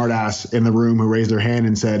some smart ass in the room who raised their hand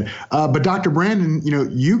and said, but Dr. Branden,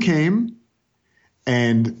 you came.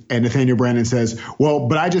 And Nathaniel Branden says, well,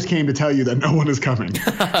 but I just came to tell you that no one is coming.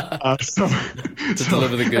 To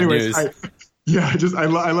deliver the good news. I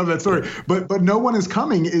love that story. But no one is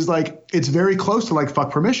coming is like, it's very close to like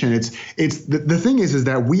fuck permission. It's the thing is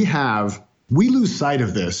that we lose sight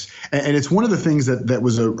of this. And it's one of the things that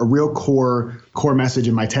was a real core message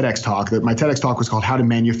in my TEDx talk. That my TEDx talk was called How to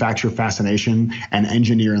Manufacture Fascination and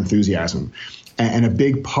Engineer Enthusiasm. And a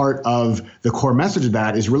big part of the core message of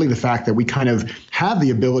that is really the fact that we kind of have the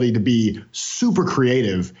ability to be super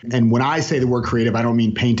creative. And when I say the word creative, I don't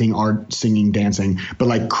mean painting, art, singing, dancing, but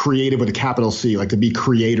like creative with a capital C, like to be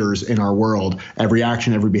creators in our world. Every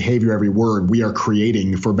action, every behavior, every word, we are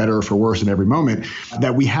creating for better or for worse in every moment.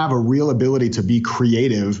 That we have a real ability to be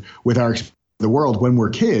creative with the world when we're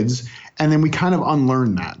kids. And then we kind of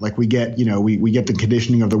unlearn that. Like we get, we get the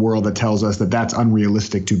conditioning of the world that tells us that that's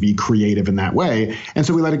unrealistic to be creative in that way. And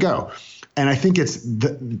so we let it go. And I think it's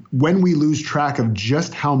when we lose track of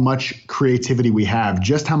just how much creativity we have,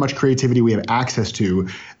 just how much creativity we have access to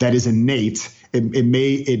that is innate,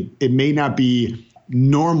 it may not be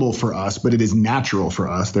normal for us, but it is natural for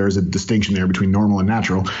us. There's a distinction there between normal and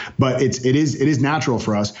natural, but it is natural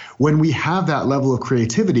for us. When we have that level of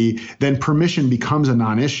creativity, then permission becomes a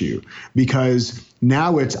non-issue, because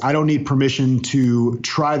now I don't need permission to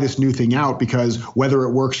try this new thing out, because whether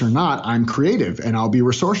it works or not, I'm creative and I'll be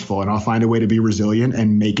resourceful and I'll find a way to be resilient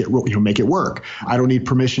and make it work. I don't need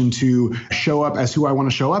permission to show up as who I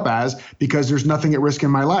want to show up as, because there's nothing at risk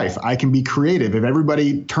in my life. I can be creative. If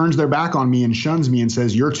everybody turns their back on me and shuns me and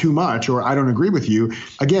says, you're too much, or I don't agree with you,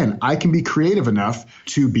 again, I can be creative enough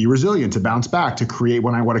to be resilient, to bounce back, to create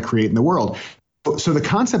what I want to create in the world. So the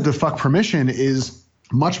concept of fuck permission is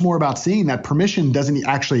much more about seeing that permission doesn't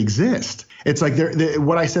actually exist. It's like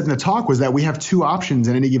what I said in the talk was that we have two options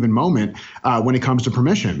at any given moment when it comes to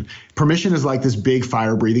permission. Permission is like this big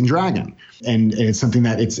fire-breathing dragon, and it's something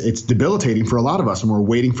that it's debilitating for a lot of us. When we're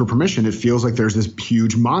waiting for permission, it feels like there's this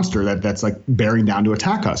huge monster that's like bearing down to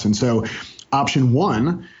attack us. And so option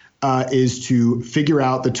one is to figure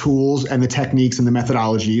out the tools and the techniques and the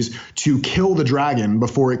methodologies to kill the dragon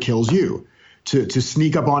before it kills you. To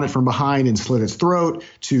sneak up on it from behind and slit its throat,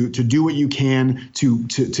 to do what you can to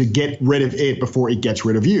get rid of it before it gets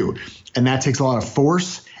rid of you. And that takes a lot of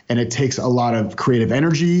force, and it takes a lot of creative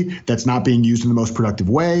energy that's not being used in the most productive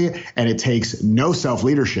way, and it takes no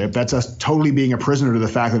self-leadership. That's us totally being a prisoner to the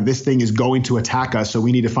fact that this thing is going to attack us, so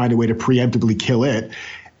we need to find a way to preemptively kill it.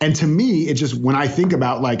 And to me, it just, when I think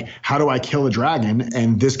about like, how do I kill a dragon?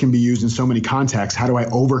 And this can be used in so many contexts. How do I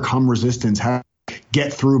overcome resistance? How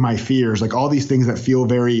get through my fears, like all these things that feel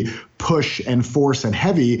very push and force and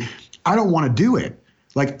heavy. I don't want to do it.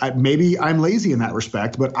 Like maybe I'm lazy in that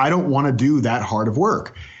respect, but I don't want to do that hard of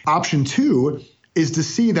work. Option two is to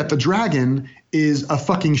see that the dragon is a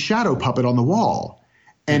fucking shadow puppet on the wall.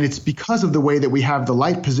 And it's because of the way that we have the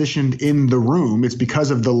light positioned in the room. It's because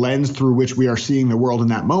of the lens through which we are seeing the world in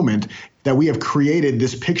that moment that we have created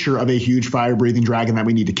this picture of a huge fire-breathing dragon that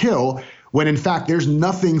we need to kill, when in fact there's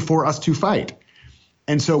nothing for us to fight.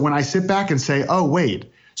 And so when I sit back and say, oh,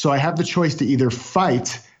 wait, so I have the choice to either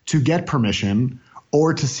fight to get permission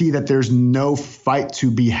or to see that there's no fight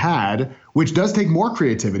to be had, which does take more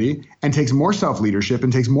creativity and takes more self-leadership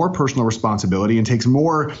and takes more personal responsibility and takes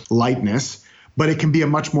more lightness, but it can be a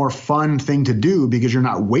much more fun thing to do because you're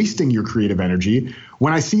not wasting your creative energy.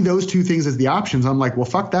 When I see those two things as the options, I'm like, well,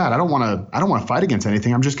 fuck that. I don't want to fight against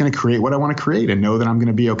anything. I'm just going to create what I want to create and know that I'm going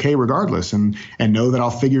to be okay regardless, and know that I'll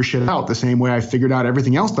figure shit out the same way I figured out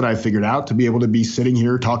everything else that I've figured out to be able to be sitting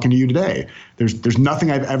here talking to you today. There's nothing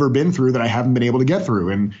I've ever been through that I haven't been able to get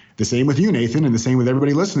through. And the same with you, Nathan, and the same with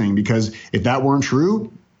everybody listening, because if that weren't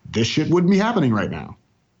true, this shit wouldn't be happening right now.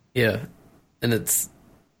 Yeah. And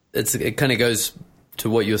it kind of goes to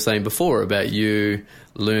what you were saying before about you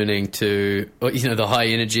learning to, the high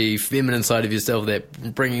energy feminine side of yourself,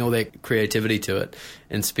 that bringing all that creativity to it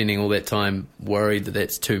and spending all that time worried that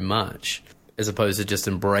that's too much, as opposed to just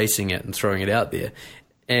embracing it and throwing it out there.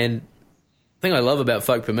 And the thing I love about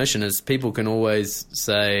Fuck Permission is people can always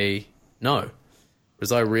say no.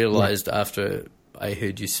 Because I realized after I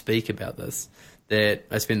heard you speak about this, that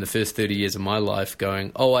I spent the first 30 years of my life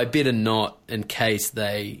going, oh, I better not, in case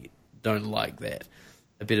they don't like that.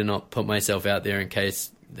 I better not put myself out there in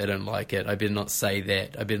case they don't like it. I better not say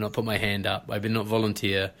that. I better not put my hand up. I better not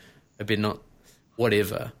volunteer. I better not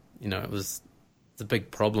whatever. It's a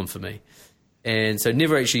big problem for me. And so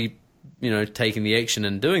never actually, taking the action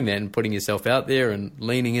and doing that and putting yourself out there and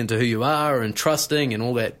leaning into who you are and trusting and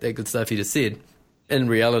all that good stuff you just said. In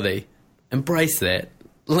reality, embrace that.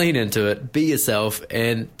 Lean into it. Be yourself.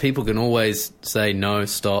 And people can always say no,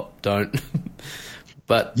 stop, don't.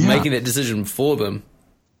 But making that decision for them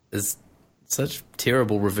is such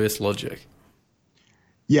terrible reverse logic.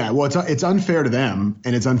 Yeah, well, it's unfair to them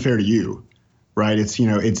and it's unfair to you, right? And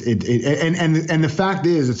the fact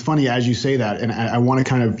is, it's funny as you say that, and I want to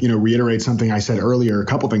kind of reiterate something I said earlier, a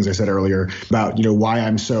couple things I said earlier about why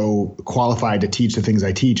I'm so qualified to teach the things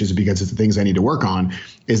I teach is because it's the things I need to work on.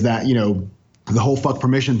 Is that the whole fuck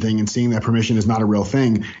permission thing and seeing that permission is not a real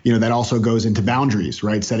thing, that also goes into boundaries,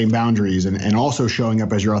 right? Setting boundaries and also showing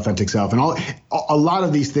up as your authentic self. And a lot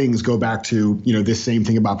of these things go back to, this same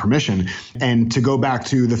thing about permission. And to go back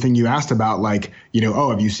to the thing you asked about, like,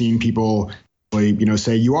 have you seen people,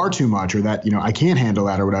 say you are too much or that, I can't handle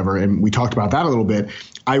that or whatever. And we talked about that a little bit.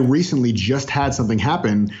 I recently just had something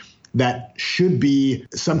happen that should be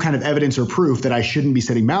some kind of evidence or proof that I shouldn't be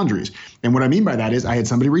setting boundaries. And what I mean by that is I had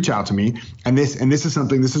somebody reach out to me, and this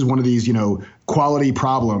is one of these, quality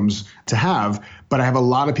problems to have, but I have a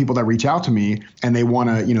lot of people that reach out to me and they want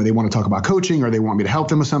to talk about coaching or they want me to help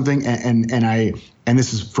them with something. And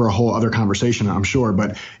this is for a whole other conversation, I'm sure,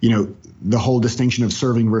 but the whole distinction of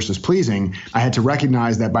serving versus pleasing, I had to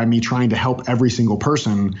recognize that by me trying to help every single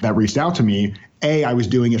person that reached out to me, I was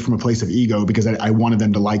doing it from a place of ego because I wanted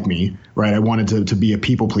them to like me, right? I wanted to be a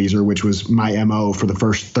people pleaser, which was my MO for the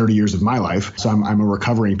first 30 years of my life. So I'm a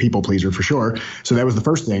recovering people pleaser for sure. So that was the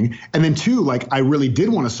first thing. And then two, like I really did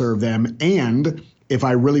want to serve them. And if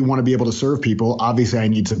I really want to be able to serve people, obviously I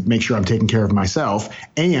need to make sure I'm taking care of myself.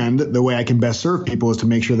 And the way I can best serve people is to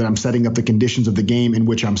make sure that I'm setting up the conditions of the game in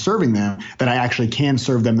which I'm serving them, that I actually can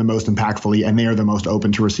serve them the most impactfully and they are the most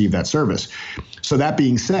open to receive that service. So that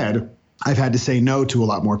being said, I've had to say no to a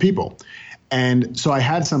lot more people. And so I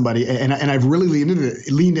had somebody, and I've really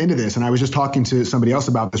leaned into this, and I was just talking to somebody else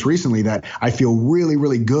about this recently, that I feel really,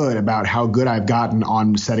 really good about how good I've gotten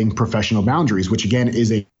on setting professional boundaries, which again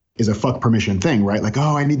is a fuck permission thing, right? Like,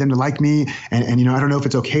 I need them to like me, and I don't know if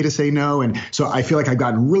it's okay to say no. And so I feel like I've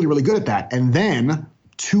gotten really, really good at that. And then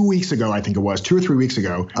 2 weeks ago, I think it was 2 or 3 weeks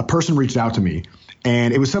ago, a person reached out to me.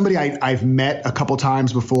 And it was somebody I've met a couple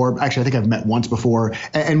times before. Actually, I think I've met once before.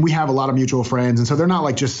 And we have a lot of mutual friends. And so they're not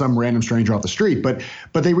like just some random stranger off the street. But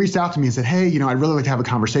they reached out to me and said, hey, I'd really like to have a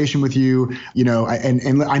conversation with you.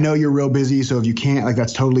 And I know you're real busy. So if you can't, like,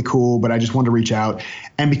 that's totally cool. But I just wanted to reach out.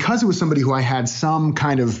 And because it was somebody who I had some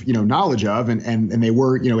kind of, knowledge of, and they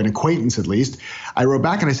were, an acquaintance at least, I wrote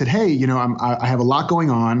back and I said, hey, I have a lot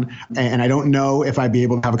going on. And I don't know if I'd be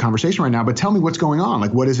able to have a conversation right now. But tell me what's going on.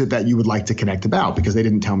 Like, what is it that you would like to connect about? Because they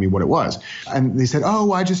didn't tell me what it was. And they said,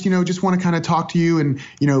 I just want to kind of talk to you and,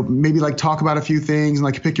 maybe like talk about a few things and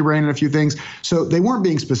like pick your brain on a few things. So they weren't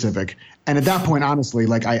being specific. And at that point, honestly,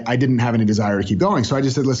 like I didn't have any desire to keep going. So I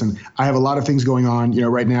just said, listen, I have a lot of things going on,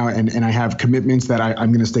 right now. And I have commitments that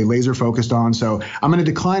I'm going to stay laser focused on. So I'm going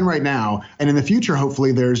to decline right now. And in the future,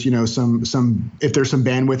 hopefully there's, if there's some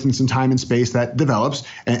bandwidth and some time and space that develops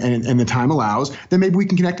and the time allows, then maybe we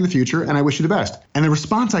can connect in the future. And I wish you the best. And the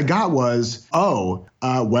response I got was,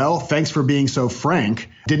 well, thanks for being so frank.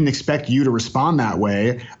 Didn't expect you to respond that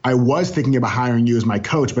way. I was thinking about hiring you as my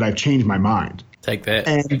coach, but I've changed my mind. Take that.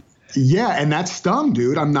 And yeah, and that stung,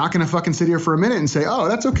 dude. I'm not going to fucking sit here for a minute and say,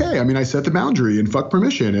 that's okay. I mean, I set the boundary and fuck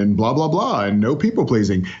permission and blah, blah, blah and no people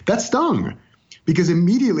pleasing. That stung because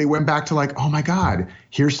immediately went back to like, oh my God,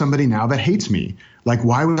 here's somebody now that hates me. Like,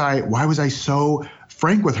 why was I so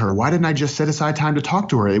frank with her? Why didn't I just set aside time to talk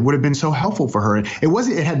to her? It would have been so helpful for her.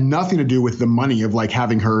 It had nothing to do with the money of like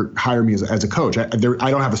having her hire me as a coach. I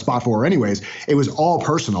don't have a spot for her anyways. It was all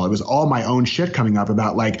personal. It was all my own shit coming up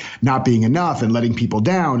about like not being enough and letting people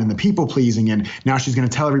down and the people pleasing. And now she's going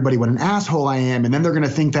to tell everybody what an asshole I am. And then they're going to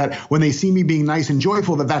think that when they see me being nice and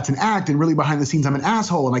joyful, that that's an act. And really behind the scenes, I'm an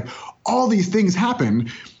asshole. And like all these things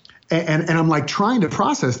happen. And I'm like trying to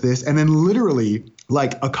process this. And then literally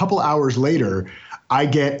like a couple hours later, I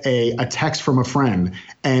get a text from a friend,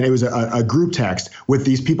 and it was a group text with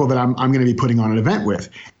these people that I'm going to be putting on an event with.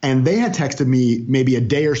 And they had texted me maybe a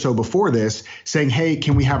day or so before this saying, hey,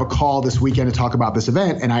 can we have a call this weekend to talk about this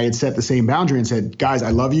event? And I had set the same boundary and said, guys,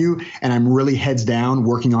 I love you. And I'm really heads down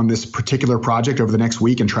working on this particular project over the next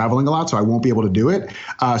week and traveling a lot. So I won't be able to do it.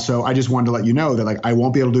 So I just wanted to let you know that like I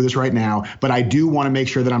won't be able to do this right now, but I do want to make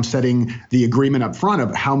sure that I'm setting the agreement up front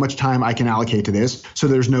of how much time I can allocate to this. So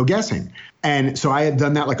there's no guessing. And so I had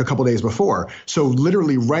done that like a couple days before. So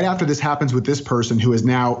literally right after this happens with this person who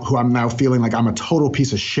I'm now feeling like I'm a total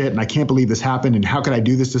piece of shit and I can't believe this happened and how could I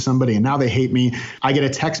do this to somebody and now they hate me. I get a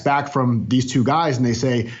text back from these two guys and they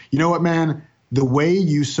say, you know what, man, the way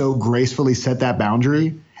you so gracefully set that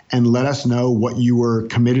boundary and let us know what you were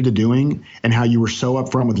committed to doing and how you were so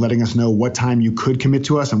upfront with letting us know what time you could commit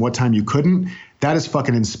to us and what time you couldn't, that is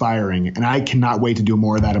fucking inspiring. And I cannot wait to do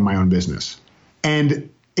more of that in my own business. And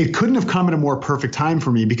it couldn't have come at a more perfect time for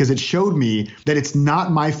me because it showed me that it's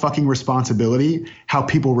not my fucking responsibility how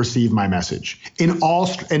people receive my message in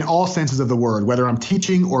all senses of the word, whether I'm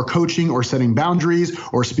teaching or coaching or setting boundaries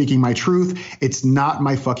or speaking my truth. It's not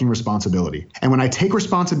my fucking responsibility. And when I take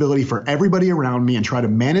responsibility for everybody around me and try to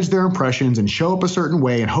manage their impressions and show up a certain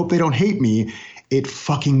way and hope they don't hate me, it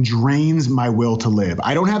fucking drains my will to live.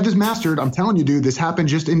 I don't have this mastered. I'm telling you, dude, this happened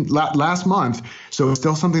just in last month. So it's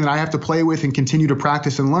still something that I have to play with and continue to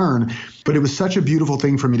practice and learn. But it was such a beautiful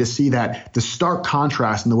thing for me to see that the stark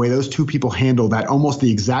contrast in the way those two people handled that almost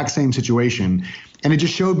the exact same situation. And it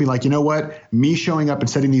just showed me, like, you know what? Me showing up and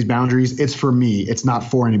setting these boundaries, it's for me. It's not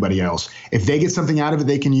for anybody else. If they get something out of it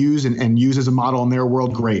they can use and use as a model in their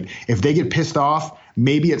world, great. If they get pissed off,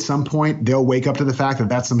 maybe at some point they'll wake up to the fact that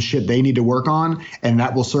that's some shit they need to work on, and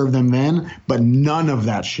that will serve them then. But none of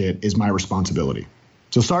that shit is my responsibility.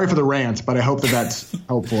 So sorry for the rant, but I hope that that's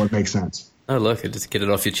helpful. It makes sense. Oh, look, just get it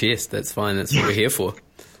off your chest. That's fine. That's what we're here for.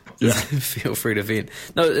 Yeah. Feel free to vent.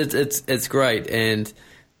 No, it's great. And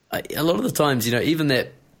a lot of the times, you know, even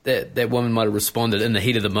that woman might have responded in the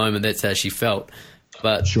heat of the moment. That's how she felt.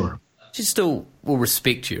 But sure, she still will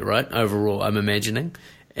respect you, right? Overall, I'm imagining.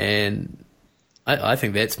 And I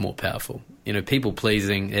think that's more powerful. You know, people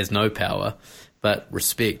pleasing has no power, but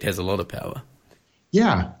respect has a lot of power.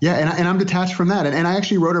 Yeah. And I'm detached from that. And I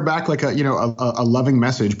actually wrote her back like a loving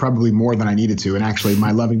message, probably more than I needed to. And actually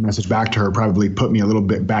my loving message back to her probably put me a little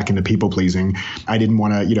bit back into people pleasing. I didn't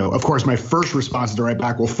want to, of course, my first response is to write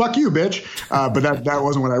back, well, fuck you, bitch. But that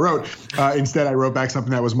wasn't what I wrote. Instead, I wrote back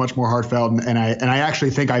something that was much more heartfelt. And I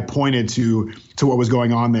actually think I pointed to what was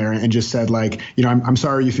going on there and just said, like, I'm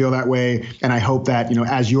sorry you feel that way. And I hope that,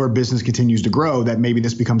 as your business continues to grow, that maybe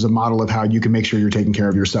this becomes a model of how you can make sure you're taking care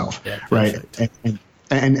of yourself. Yeah, right.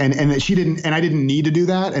 And she didn't, and I didn't need to do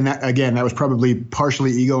that. And that, again, that was probably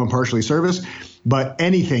partially ego and partially service. But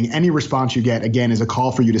any response you get, again, is a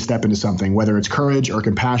call for you to step into something, whether it's courage or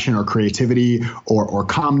compassion or creativity or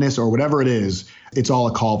calmness or whatever it is. It's all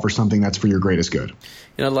a call for something that's for your greatest good.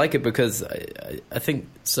 I like it because I think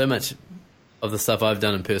so much of the stuff I've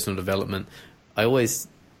done in personal development, I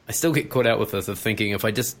still get caught out with this of thinking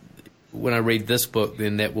when I read this book,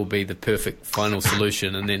 then that will be the perfect final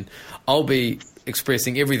solution. And then I'll be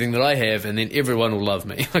expressing everything that I have, and then everyone will love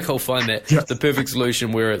me. Like, I'll find that the perfect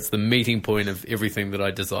solution where it's the meeting point of everything that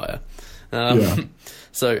I desire.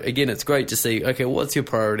 So again, it's great to see, okay, what's your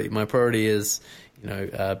priority? My priority is,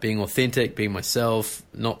 being authentic, being myself,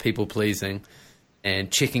 not people pleasing,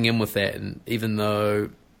 and checking in with that. And even though,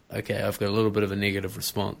 okay, I've got a little bit of a negative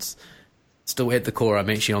response, still at the core, I'm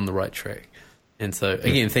actually on the right track. And so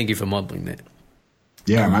again, thank you for modeling that.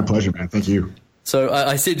 Yeah, my pleasure, man. Thank you. So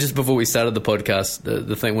I said just before we started the podcast,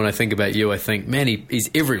 the thing when I think about you, I think, man, he's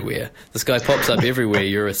everywhere. This guy pops up everywhere.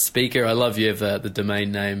 You're a speaker. I love you have the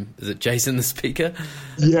domain name. Is it Jason the Speaker?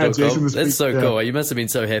 Yeah, Jason the Speaker. That's so cool. You must have been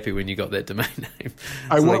so happy when you got that domain name.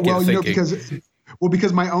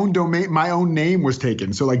 Because my own domain, my own name was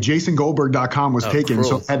taken. So like JasonGoldberg.com was taken.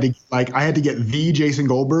 Cruel. So I had to get the Jason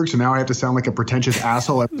Goldberg. So now I have to sound like a pretentious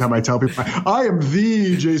asshole every time I tell people I am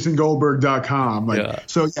the JasonGoldberg.com.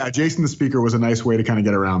 So Jason the Speaker was a nice way to kind of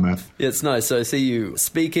get around that. Yeah, it's nice. So I see you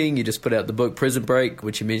speaking. You just put out the book Prison Break,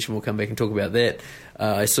 which you mentioned. We'll come back and talk about that.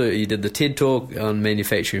 I saw you did the TED Talk on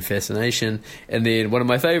manufacturing fascination. And then one of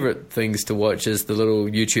my favorite things to watch is the little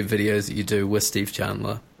YouTube videos that you do with Steve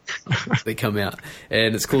Chandler. They come out,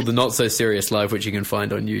 and it's called The Not So Serious Life, which you can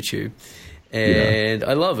find on YouTube, and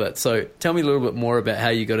I love it. So tell me a little bit more about how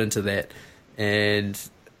you got into that. And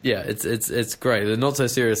it's great. The Not So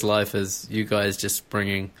Serious Life is you guys just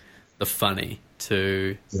bringing the funny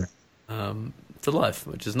to life,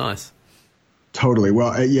 which is nice. Totally.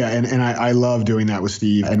 Well, and I love doing that with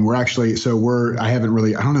Steve. And I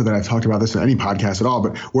don't know that I've talked about this in any podcast at all,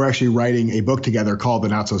 but we're actually writing a book together called The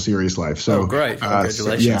Not So Serious Life. So great.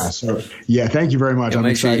 Congratulations. Thank you very much. I'm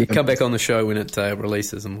excited. Sure you come back on the show when it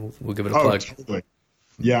releases, and we'll give it a plug. Totally.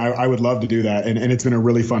 Yeah, I would love to do that. And it's been a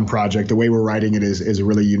really fun project. The way we're writing it is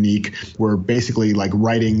really unique. We're basically like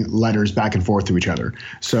writing letters back and forth to each other.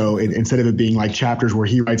 So instead of it being like chapters where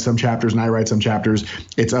he writes some chapters and I write some chapters,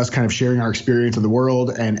 it's us kind of sharing our experience of the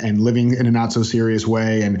world and living in a not so serious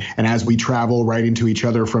way. And as we travel, writing to each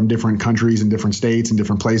other from different countries and different states and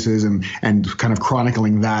different places and kind of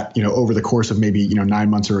chronicling that, over the course of maybe, 9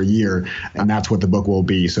 months or a year. And that's what the book will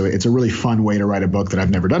be. So it's a really fun way to write a book that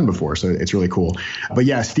I've never done before. So it's really cool. But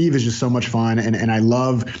yeah, Steve is just so much fun. And I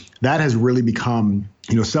love that has really become,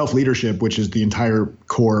 self-leadership, which is the entire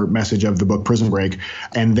core message of the book Prison Break.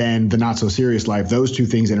 And then The Not So Serious Life. Those two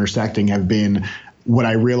things intersecting have been what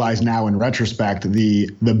I realize now in retrospect, the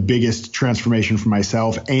biggest transformation for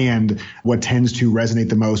myself and what tends to resonate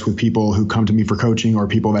the most with people who come to me for coaching or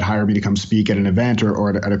people that hire me to come speak at an event or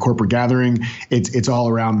at a corporate gathering. It's all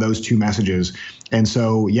around those two messages. And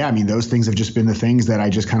so, those things have just been the things that I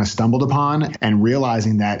just kind of stumbled upon, and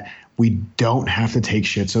realizing that we don't have to take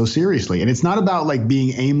shit so seriously. And it's not about like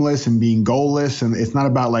being aimless and being goalless. And it's not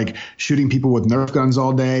about like shooting people with Nerf guns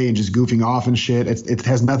all day and just goofing off and shit. It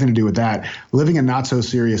has nothing to do with that. Living a not so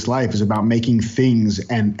serious life is about making things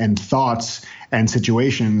and thoughts and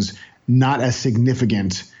situations not as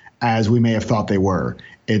significant as we may have thought they were.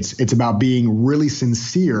 It's about being really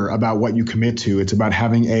sincere about what you commit to. It's about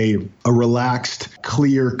having a relaxed,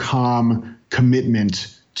 clear, calm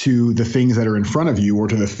commitment to the things that are in front of you, or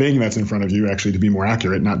to the thing that's in front of you, actually, to be more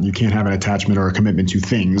accurate. Not, you can't have an attachment or a commitment to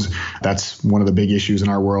things. That's one of the big issues in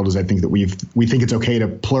our world, is I think that we think it's okay to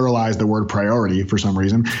pluralize the word priority for some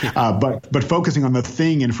reason, but focusing on the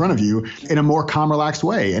thing in front of you in a more calm, relaxed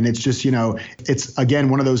way. And it's just, it's again,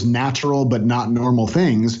 one of those natural but not normal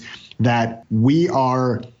things that we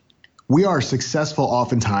are successful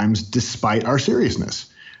oftentimes despite our seriousness.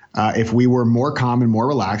 If we were more calm and more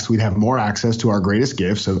relaxed, we'd have more access to our greatest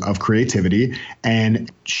gifts of creativity,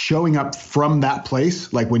 and showing up from that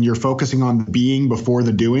place. Like when you're focusing on the being before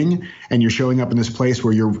the doing, and you're showing up in this place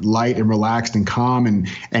where you're light and relaxed and calm,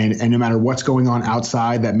 and no matter what's going on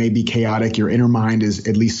outside that may be chaotic, your inner mind is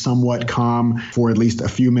at least somewhat calm for at least a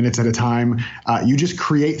few minutes at a time. You just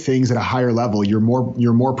create things at a higher level. You're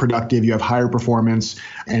more productive. You have higher performance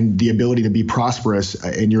and the ability to be prosperous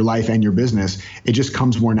in your life and your business. It just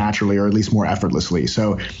comes more naturally, or at least more effortlessly.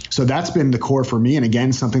 So that's been the core for me. And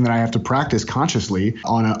again, something that I have to practice consciously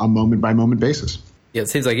on a moment by moment basis. Yeah, it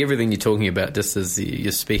seems like everything you're talking about just as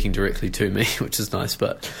you're speaking directly to me, which is nice.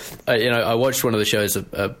 But, I watched one of the shows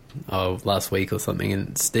last week or something,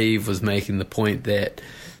 and Steve was making the point that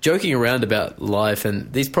joking around about life,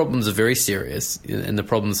 and these problems are very serious, and the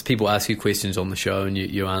problems, people ask you questions on the show and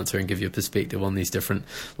you answer and give your perspective on these different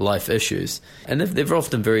life issues. And they're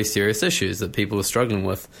often very serious issues that people are struggling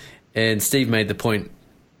with. And Steve made the point,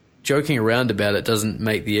 joking around about it doesn't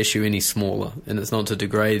make the issue any smaller, and it's not to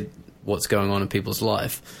degrade what's going on in people's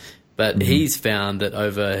life. But he's found that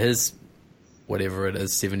over his, whatever it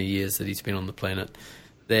is, 70 years that he's been on the planet,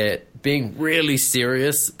 that being really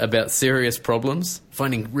serious about serious problems,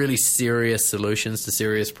 finding really serious solutions to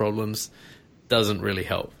serious problems, doesn't really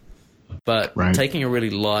help. But taking a really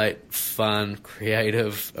light, fun,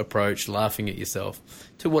 creative approach, laughing at yourself,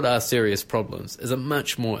 to what are serious problems is a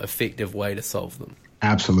much more effective way to solve them.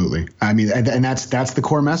 Absolutely. I mean, and that's the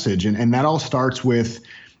core message. And that all starts with,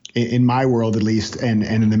 in my world at least, and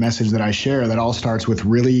in the message that I share, that all starts with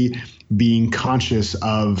really being conscious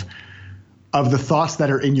of the thoughts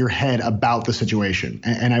that are in your head about the situation.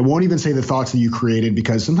 And I won't even say the thoughts that you created,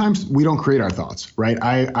 because sometimes we don't create our thoughts, right?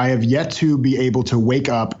 I have yet to be able to wake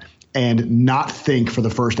up and not think for the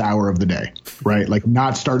first hour of the day, right? Like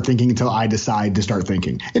not start thinking until I decide to start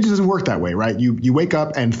thinking. It just doesn't work that way, right? You wake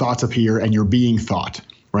up and thoughts appear and you're being thought,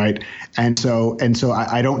 right? And so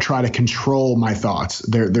I don't try to control my thoughts.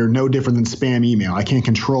 They're no different than spam email. I can't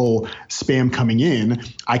control spam coming in.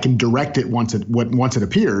 I can direct it once it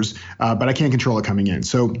appears, but I can't control it coming in.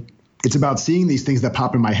 So it's about seeing these things that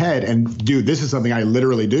pop in my head, and dude, this is something I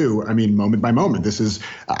literally do. I mean, moment by moment. This is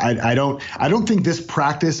I don't think this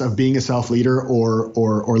practice of being a self-leader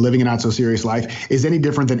or living a not so serious life is any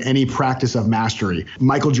different than any practice of mastery.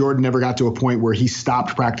 Michael Jordan never got to a point where he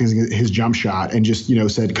stopped practicing his jump shot and just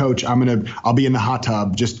said, "Coach, I'll be in the hot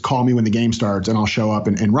tub. Just call me when the game starts, and I'll show up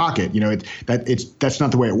and rock it." That's not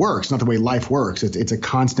the way it works. It's not the way life works. It's a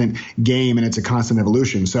constant game, and it's a constant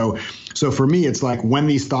evolution. So for me, it's like when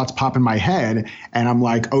these thoughts pop in my head and I'm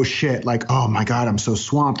like, oh shit, like, oh my God, I'm so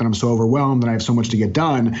swamped and I'm so overwhelmed and I have so much to get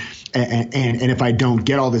done. And if I don't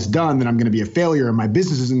get all this done, then I'm going to be a failure and my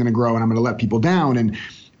business isn't going to grow and I'm going to let people down. And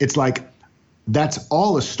it's like, that's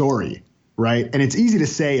all a story, right? And it's easy to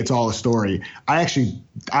say it's all a story. I actually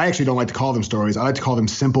don't like to call them stories. I like to call them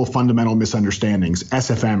simple fundamental misunderstandings,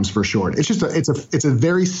 SFMs for short. It's just it's a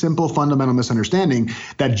very simple fundamental misunderstanding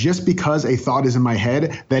that just because a thought is in my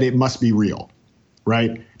head, that it must be real.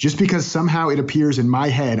 Right? Just because somehow it appears in my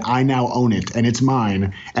head, I now own it and it's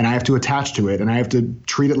mine and I have to attach to it and I have to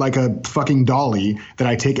treat it like a fucking dolly that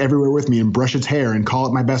I take everywhere with me and brush its hair and call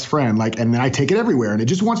it my best friend. And then I take it everywhere and it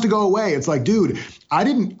just wants to go away. It's like, dude,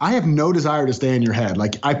 I have no desire to stay in your head.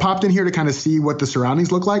 Like I popped in here to kind of see what the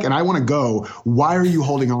surroundings look like and I want to go. Why are you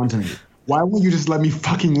holding on to me? Why won't you just let me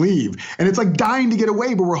fucking leave? And it's like dying to get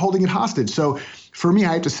away, but we're holding it hostage. So for me,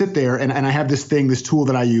 I have to sit there and I have this tool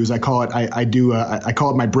that I use. I call it, I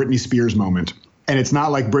call it my Britney Spears moment. And it's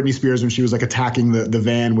not like Britney Spears when she was like attacking the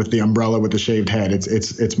van with the umbrella with the shaved head.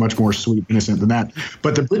 It's much more sweet, innocent than that.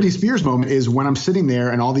 But the Britney Spears moment is when I'm sitting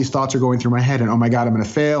there and all these thoughts are going through my head and, oh my God, I'm going to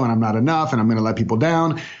fail and I'm not enough and I'm going to let people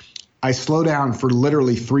down. I slow down for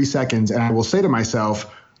literally 3 seconds and I will say to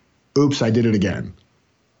myself, oops, I did it again.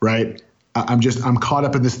 Right? I'm caught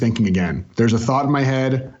up in this thinking again. There's a thought in my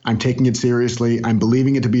head. I'm taking it seriously. I'm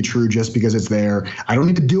believing it to be true just because it's there. I don't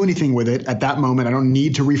need to do anything with it at that moment. I don't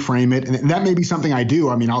need to reframe it. And that may be something I do.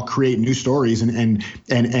 I mean, I'll create new stories and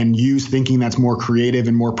use thinking that's more creative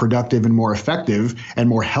and more productive and more effective and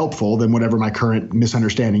more helpful than whatever my current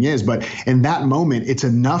misunderstanding is. But in that moment, it's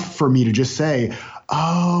enough for me to just say,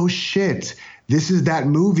 oh shit, this is that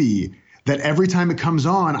movie that every time it comes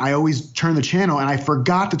on, I always turn the channel and I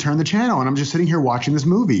forgot to turn the channel and I'm just sitting here watching this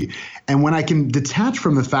movie. And when I can detach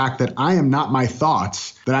from the fact that I am not my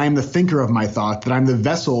thoughts, that I am the thinker of my thought, that I'm the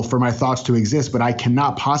vessel for my thoughts to exist, but I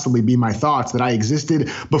cannot possibly be my thoughts, that I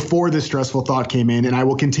existed before this stressful thought came in and I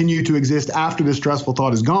will continue to exist after this stressful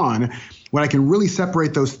thought is gone. When I can really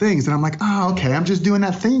separate those things, and I'm like, oh, okay, I'm just doing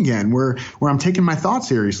that thing again where I'm taking my thoughts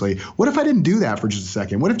seriously. What if I didn't do that for just a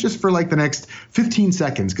second? What if just for like the next 15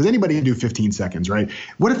 seconds, because anybody can do 15 seconds, right?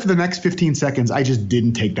 What if for the next 15 seconds, I just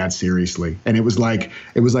didn't take that seriously? And it was like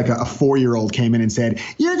a 4-year-old came in and said,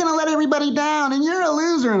 you're going to let everybody down and you're a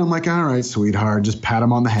loser. And I'm like, all right, sweetheart, just pat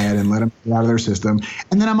them on the head and let them get out of their system.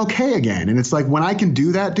 And then I'm okay again. And it's like when I can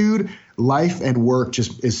do that, dude, life and work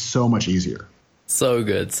just is so much easier. So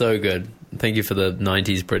good, so good. Thank you for the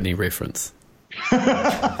 90s Britney reference.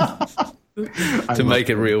 to make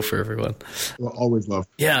it real for everyone. Well, always love.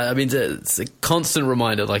 Yeah, I mean, it's a constant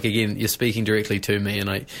reminder. Like, again, you're speaking directly to me,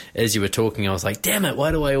 and as you were talking, I was like, damn it,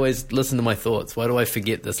 why do I always listen to my thoughts? Why do I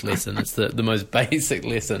forget this lesson? It's the most basic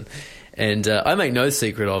lesson. And I make no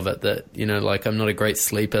secret of it that, like, I'm not a great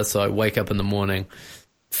sleeper, so I wake up in the morning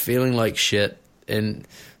feeling like shit, and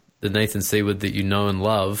the Nathan Seawood that you know and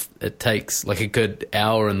love, it takes like a good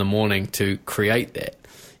hour in the morning to create that.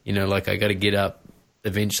 Like I got to get up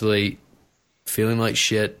eventually feeling like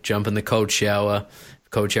shit, jump in the cold shower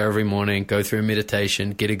every morning, go through a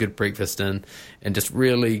meditation, get a good breakfast in, and just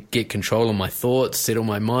really get control of my thoughts, settle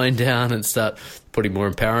my mind down and start putting more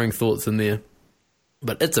empowering thoughts in there.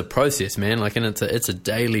 But it's a process, man. Like, and it's a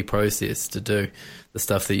daily process to do the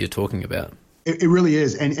stuff that you're talking about. It really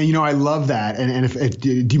is. And I love that. And do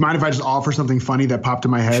you mind if I just offer something funny that popped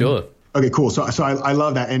in my head? Sure. Okay, cool. So I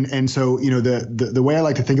love that. And so, the way I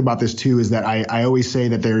like to think about this too is that I always say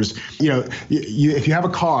that there's, if you have a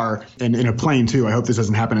car and in a plane too, I hope this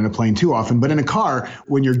doesn't happen in a plane too often, but in a car,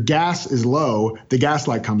 when your gas is low, the gas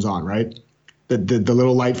light comes on, right? The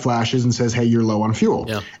little light flashes and says, hey, you're low on fuel.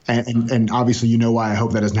 Yeah. And obviously, why I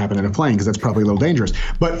hope that doesn't happen in a plane, because that's probably a little dangerous.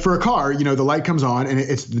 But for a car, the light comes on and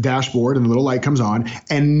it's the dashboard and the little light comes on,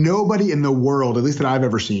 and nobody in the world, at least that I've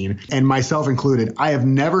ever seen, and myself included, I have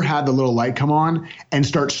never had the little light come on and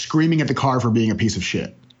start screaming at the car for being a piece of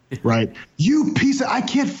shit. Right? You piece of,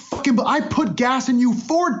 I put gas in you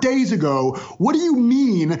 4 days ago. What do you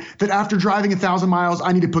mean that after driving 1,000 miles,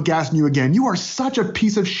 I need to put gas in you again? You are such a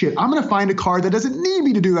piece of shit. I'm going to find a car that doesn't need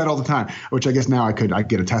me to do that all the time, which I guess now I'd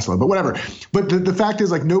get a Tesla, but whatever. But the fact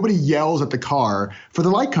is, like, nobody yells at the car for the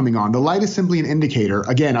light coming on. The light is simply an indicator,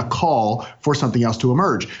 again, a call for something else to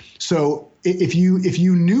emerge. So if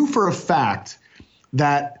you knew for a fact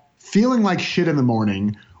that feeling like shit in the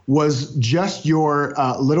morning was just your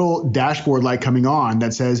little dashboard light coming on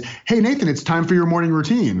that says, hey, Nathan, it's time for your morning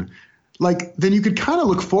routine. Like, then you could kind of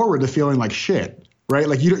look forward to feeling like shit, right?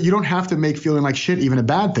 Like, you don't have to make feeling like shit even a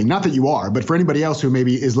bad thing. Not that you are, but for anybody else who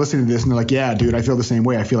maybe is listening to this and they're like, yeah, dude, I feel the same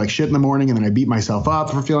way. I feel like shit in the morning, and then I beat myself up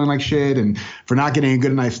for feeling like shit and for not getting a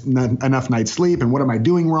good enough night's sleep, and what am I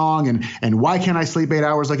doing wrong, and why can't I sleep 8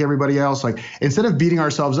 hours like everybody else? Like, instead of beating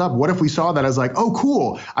ourselves up, what if we saw that as like, oh,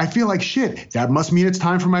 cool, I feel like shit. That must mean it's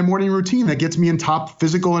time for my morning routine that gets me in top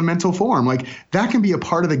physical and mental form. Like, that can be a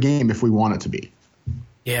part of the game if we want it to be.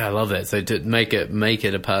 Yeah, I love that. So to make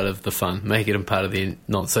it a part of the fun, make it a part of the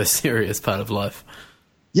not so serious part of life.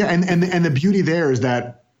 Yeah, and the beauty there is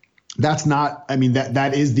that that's not, I mean,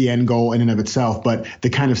 that is the end goal in and of itself, but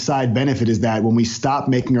the kind of side benefit is that when we stop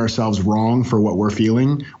making ourselves wrong for what we're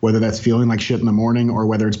feeling, whether that's feeling like shit in the morning or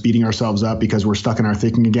whether it's beating ourselves up because we're stuck in our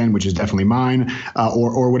thinking again, which is definitely mine,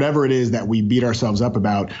 or whatever it is that we beat ourselves up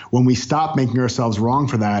about, when we stop making ourselves wrong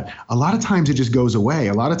for that, a lot of times it just goes away.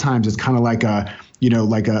 A lot of times it's kind of like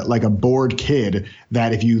like a bored kid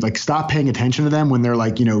that if you like stop paying attention to them when they're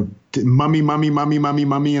like, mummy,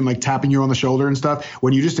 and like tapping you on the shoulder and stuff,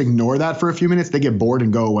 when you just ignore that for a few minutes, they get bored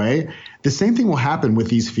and go away. The same thing will happen with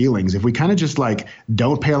these feelings. If we kind of just like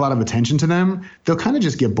don't pay a lot of attention to them, they'll kind of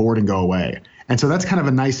just get bored and go away. And so that's kind of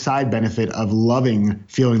a nice side benefit of loving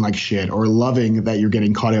feeling like shit or loving that you're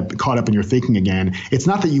getting caught up in your thinking again. It's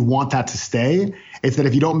not that you want that to stay. It's that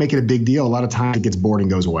if you don't make it a big deal, a lot of times it gets bored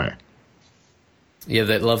and goes away. Yeah,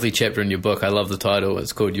 that lovely chapter in your book. I love the title.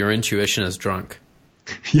 It's called Your Intuition is Drunk.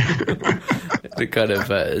 Yeah. It kind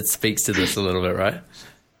of it speaks to this a little bit, right?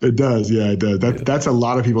 It does. Yeah, it does. That's a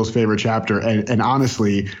lot of people's favorite chapter. And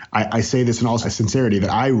honestly, I say this in all sincerity that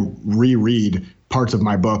I reread parts of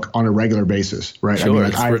my book on a regular basis, right? Sure, I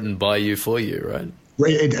mean, it's written by you for you, right?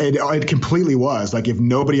 It completely was. Like, if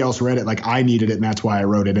nobody else read it, like, I needed it, and that's why I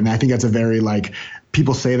wrote it. And I think that's a very, like,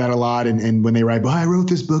 people say that a lot, and when they write, well, I wrote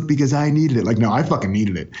this book because I needed it. Like, no, I fucking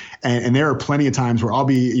needed it. And there are plenty of times where I'll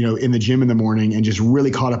be, in the gym in the morning and just really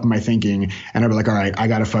caught up in my thinking, and I'll be like, all right, I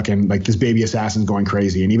gotta fucking, like, this baby assassin's going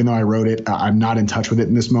crazy. And even though I wrote it, I'm not in touch with it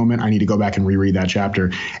in this moment. I need to go back and reread that chapter.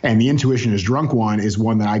 And the intuition is drunk one is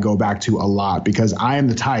one that I go back to a lot, because I am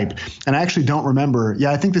the type, and I actually don't remember.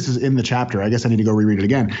 Yeah, I think this is in the chapter. I guess I need to go reread it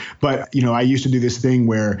again. But, I used to do this thing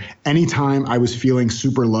where anytime I was feeling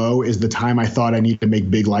super low is the time I thought I needed to make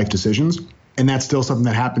big life decisions. And that's still something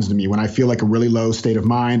that happens to me when I feel like a really low state of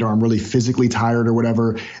mind, or I'm really physically tired or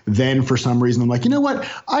whatever. Then for some reason, I'm like, you know what?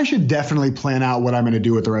 I should definitely plan out what I'm going to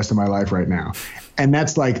do with the rest of my life right now. And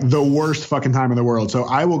that's like the worst fucking time in the world. So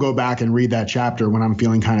I will go back and read that chapter when I'm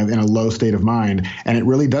feeling kind of in a low state of mind. And it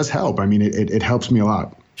really does help. I mean, it helps me a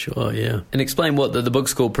lot. Sure, yeah. And explain what the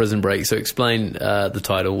book's called, Prison Break. So explain the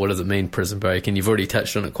title. What does it mean, Prison Break? And you've already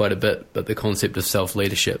touched on it quite a bit, but the concept of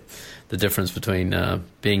self-leadership, the difference between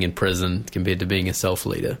being in prison compared to being a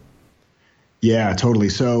self-leader. Yeah, totally.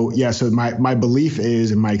 So my belief is,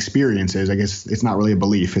 and my experience is, I guess it's not really a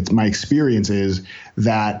belief, it's my experience is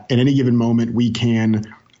that at any given moment we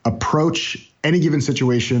can approach any given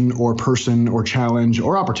situation or person or challenge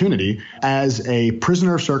or opportunity as a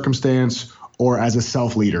prisoner of circumstance, or as a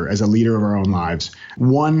self-leader, as a leader of our own lives.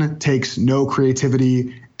 One takes no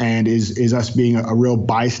creativity and is us being a real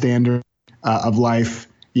bystander of life,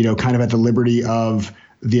 kind of at the liberty of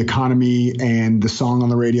the economy and the song on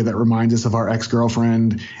the radio that reminds us of our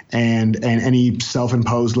ex-girlfriend, and any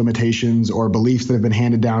self-imposed limitations or beliefs that have been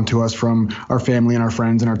handed down to us from our family and our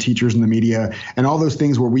friends and our teachers and the media, and all those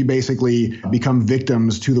things where we basically become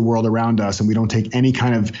victims to the world around us, and we don't take any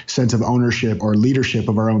kind of sense of ownership or leadership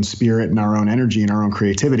of our own spirit and our own energy and our own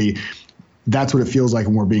creativity. That's what it feels like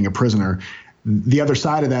when we're being a prisoner. The other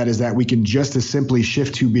side of that is that we can just as simply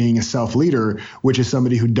shift to being a self-leader, which is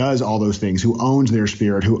somebody who does all those things, who owns their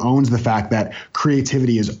spirit, who owns the fact that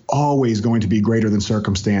creativity is always going to be greater than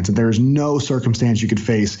circumstance. And there is no circumstance you could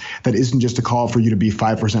face that isn't just a call for you to be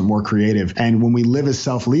 5% more creative. And when we live as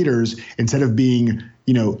self-leaders, instead of being,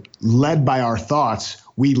 led by our thoughts,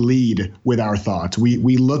 we lead with our thoughts. We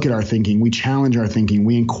look at our thinking. We challenge our thinking.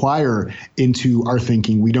 We inquire into our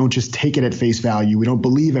thinking. We don't just take it at face value. We don't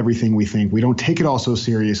believe everything we think. We don't take it all so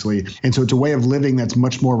seriously. And so it's a way of living that's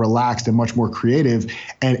much more relaxed and much more creative.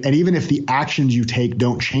 And even if the actions you take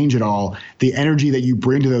don't change at all, the energy that you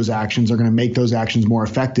bring to those actions are going to make those actions more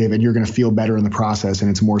effective, and you're going to feel better in the process,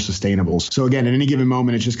 and it's more sustainable. So again, at any given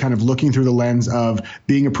moment, it's just kind of looking through the lens of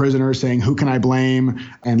being a prisoner, saying, who can I blame,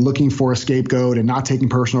 and looking for a scapegoat and not taking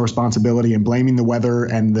personal responsibility and blaming the weather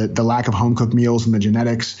and the lack of home-cooked meals and the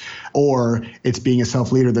genetics. Or it's being a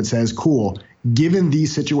self-leader that says, cool, given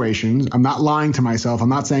these situations, I'm not lying to myself. I'm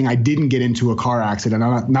not saying I didn't get into a car accident.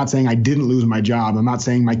 I'm not saying I didn't lose my job. I'm not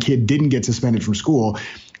saying my kid didn't get suspended from school.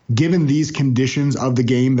 Given these conditions of the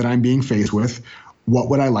game that I'm being faced with, what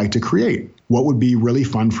would I like to create? What would be really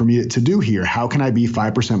fun for me to do here? How can I be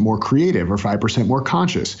 5% more creative or 5% more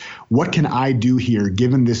conscious? What can I do here,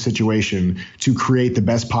 given this situation, to create the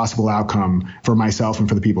best possible outcome for myself and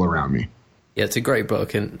for the people around me? Yeah, it's a great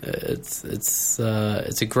book, and it's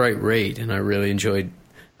a great read, and I really enjoyed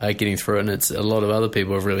getting through it. And it's a lot of other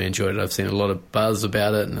people have really enjoyed it. I've seen a lot of buzz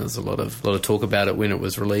about it, and there's a lot of talk about it when it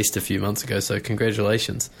was released a few months ago. So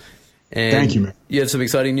congratulations! And thank you, man. You have some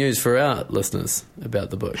exciting news for our listeners about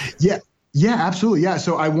the book. Yeah, absolutely. Yeah.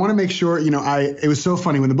 So I want to make sure, it was so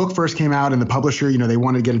funny when the book first came out and the publisher, they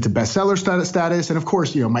wanted to get it to bestseller status. And of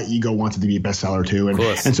course, my ego wants it to be a bestseller too.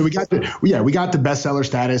 And so we got the bestseller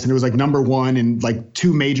status, and it was like number one in like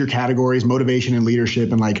 2 major categories, motivation and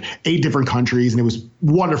leadership, in like 8 different countries. And it was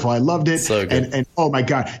wonderful. I loved it. So good. And oh my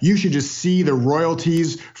God, you should just see the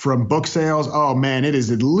royalties from book sales. Oh man, it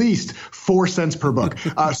is at least 4 cents per book.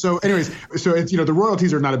 So it's, the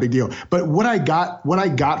royalties are not a big deal. But what I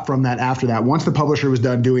got from that after that, once the publisher was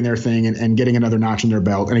done doing their thing and getting another notch in their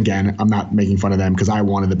belt, and again, I'm not making fun of them because I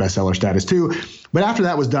wanted the bestseller status too. But after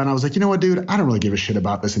that was done, I was like, you know what, dude, I don't really give a shit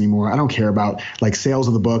about this anymore. I don't care about like sales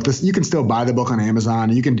of the book. You can still buy the book on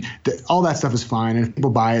Amazon, and all that stuff is fine. And if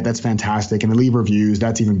people buy it, that's fantastic. And they leave reviews,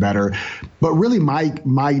 that's even better. But really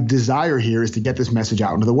my desire here is to get this message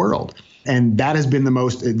out into the world. And that has been the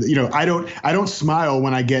most, I don't smile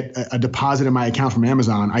when I get a deposit in my account from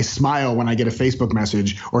Amazon. I smile when I get a Facebook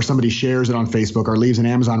message or somebody shares it on Facebook or leaves an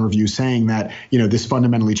Amazon review saying that, this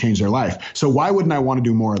fundamentally changed their life. So why wouldn't I want to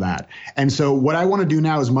do more of that? And so what I want to do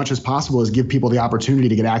now as much as possible is give people the opportunity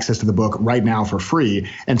to get access to the book right now for free.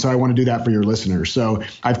 And so I want to do that for your listeners. So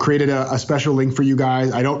I've created a special link for you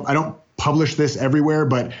guys. I don't publish this everywhere,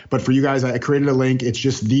 but for you guys, I created a link. It's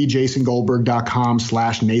just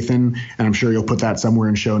thejasongoldberg.com/Nathan. And I'm sure you'll put that somewhere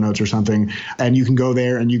in show notes or something. And you can go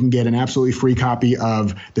there and you can get an absolutely free copy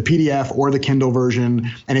of the PDF or the Kindle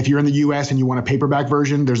version. And if you're in the US and you want a paperback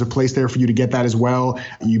version, there's a place there for you to get that as well.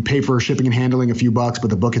 You pay for shipping and handling a few bucks,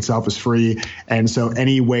 but the book itself is free. And so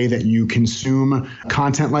any way that you consume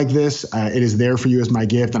content like this, it is there for you as my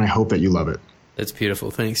gift. And I hope that you love it. That's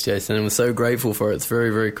beautiful. Thanks, Jason. And we're so grateful for it. It's very,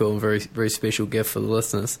 very cool and very, very special gift for the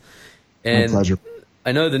listeners. And my pleasure.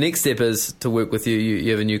 I know the next step is to work with you.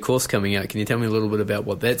 You have a new course coming out. Can you tell me a little bit about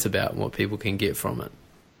what that's about and what people can get from it?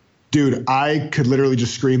 Dude, I could literally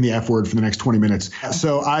just scream the F word for the next 20 minutes.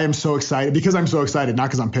 So I am so excited because I'm so excited, not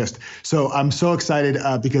because I'm pissed. So I'm so excited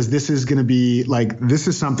because this is going to be this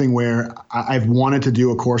is something where I've wanted to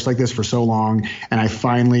do a course like this for so long. And I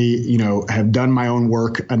finally, have done my own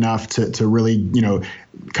work enough to really,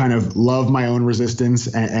 kind of love my own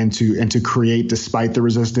resistance and to create despite the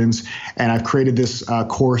resistance. And I've created this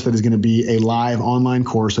course that is going to be a live online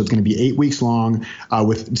course. So it's going to be 8 weeks long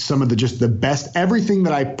with some of the best, everything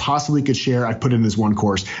that I possibly could share. I've put in this one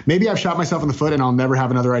course. Maybe I've shot myself in the foot and I'll never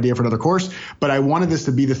have another idea for another course, but I wanted this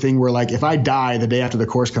to be the thing where if I die the day after the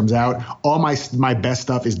course comes out, all my best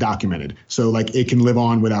stuff is documented. So it can live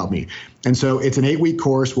on without me. And so it's an 8-week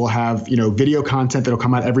course. We'll have, video content that'll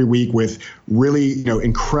come out every week with really,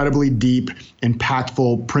 incredibly deep,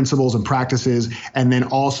 impactful principles and practices. And then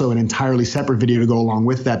also an entirely separate video to go along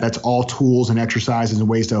with that. That's all tools and exercises and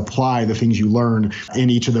ways to apply the things you learn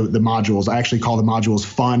in each of the modules. I actually call the modules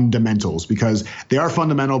fundamentals because they are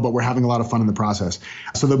fundamental, but we're having a lot of fun in the process.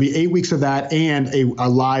 So there'll be 8 weeks of that and a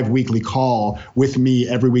live weekly call with me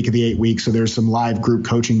every week of the 8 weeks. So there's some live group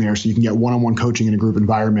coaching there. So you can get one-on-one coaching in a group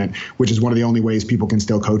environment, which is one of the only ways people can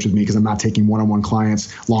still coach with me because I'm not taking one-on-one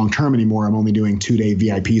clients long-term anymore. I'm only doing 2-day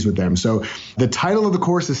VIPs with them. So the title of the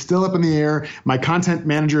course is still up in the air. My content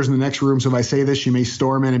manager is in the next room. So if I say this, she may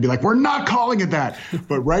storm in and be like, we're not calling it that.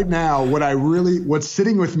 But right now, what's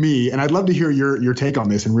sitting with me, and I'd love to hear your take on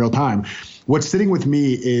this in real time. What's sitting with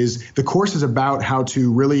me is the course is about how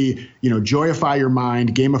to really, joyify your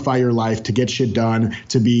mind, gamify your life to get shit done,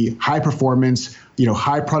 to be high performance,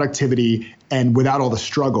 high productivity, and without all the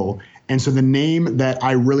struggle. And so the name that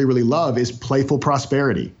I really, really love is Playful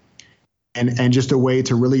Prosperity. And just a way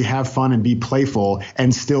to really have fun and be playful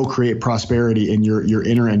and still create prosperity in your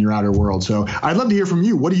inner and your outer world. So I'd love to hear from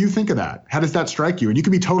you. What do you think of that? How does that strike you? And you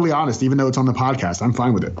can be totally honest, even though it's on the podcast. I'm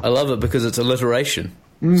fine with it. I love it because it's alliteration.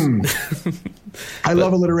 I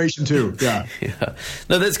love alliteration too. Yeah.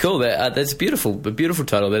 No, that's cool. That's beautiful. A beautiful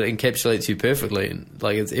title that encapsulates you perfectly. And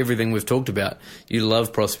it's everything we've talked about. You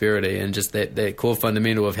love prosperity and just that core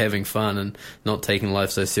fundamental of having fun and not taking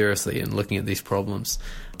life so seriously and looking at these problems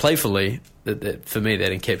playfully. That for me,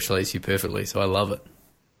 that encapsulates you perfectly. So I love it.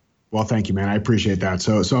 Well, thank you, man. I appreciate that.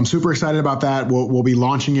 So I'm super excited about that. We'll be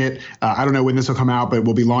launching it. I don't know when this will come out, but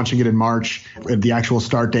we'll be launching it in March. The actual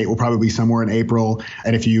start date will probably be somewhere in April.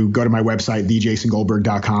 And if you go to my website,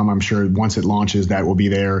 thejasongoldberg.com, I'm sure once it launches, that will be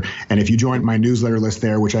there. And if you join my newsletter list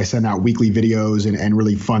there, which I send out weekly videos and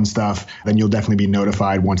really fun stuff, then you'll definitely be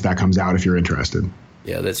notified once that comes out if you're interested.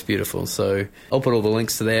 Yeah, that's beautiful. So I'll put all the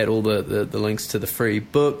links to that, all the links to the free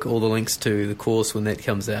book, all the links to the course when that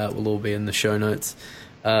comes out will all be in the show notes.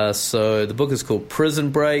 So the book is called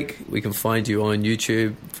Prison Break. We can find you on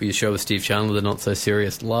YouTube for your show with Steve Chandler, The Not So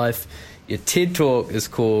Serious Life. Your TED Talk is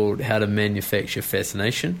called How to Manufacture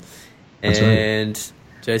Fascination. That's and right.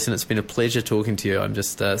 Jason, it's been a pleasure talking to you. I'm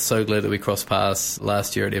just so glad that we crossed paths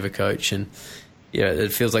last year at EverCoach. And yeah,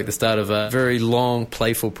 it feels like the start of a very long,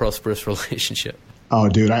 playful, prosperous relationship. Oh,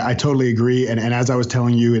 dude, I totally agree. And as I was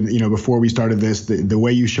telling you, and before we started this, the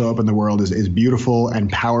way you show up in the world is beautiful and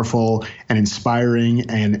powerful and inspiring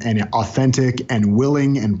and authentic and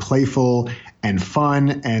willing and playful and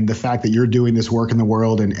fun. And the fact that you're doing this work in the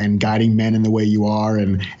world and guiding men in the way you are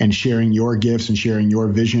and sharing your gifts and sharing your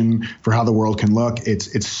vision for how the world can look,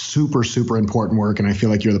 it's super, super important work. And I feel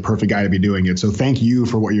like you're the perfect guy to be doing it. So thank you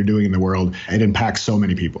for what you're doing in the world. It impacts so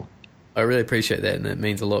many people. I really appreciate that, and it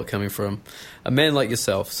means a lot coming from a man like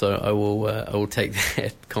yourself. So I will take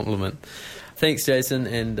that compliment. Thanks, Jason,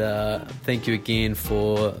 and thank you again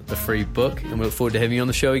for the free book, and we look forward to having you on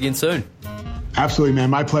the show again soon. Absolutely, man.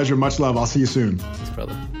 My pleasure. Much love. I'll see you soon. Thanks,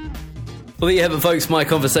 brother. Well, there you have it, folks. My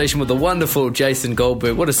conversation with the wonderful Jason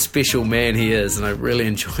Goldberg. What a special man he is, and I really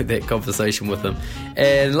enjoyed that conversation with him.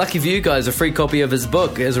 And lucky for you guys, a free copy of his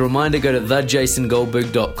book. As a reminder, go to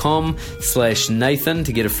thejasongoldberg.com/Nathan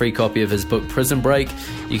to get a free copy of his book, Prison Break.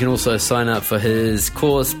 You can also sign up for his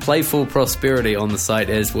course, Playful Prosperity, on the site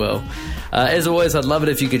as well. As always, I'd love it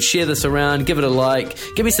if you could share this around, give it a like,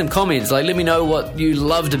 give me some comments. Let me know what you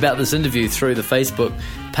loved about this interview through the Facebook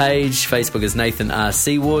page. Facebook is Nathan R.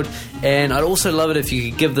 Seawood. And I'd also love it if you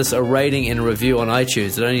could give this a rating and a review on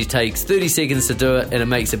iTunes. It only takes 30 seconds to do it, and it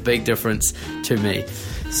makes a big difference to me.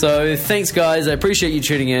 So thanks, guys. I appreciate you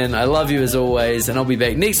tuning in. I love you as always, and I'll be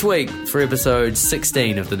back next week for episode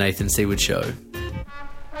 16 of The Nathan Seawood Show.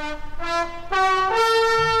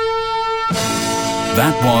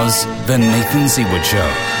 That was The Nathan Seawood Show.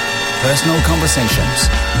 Personal conversations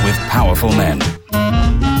with powerful men.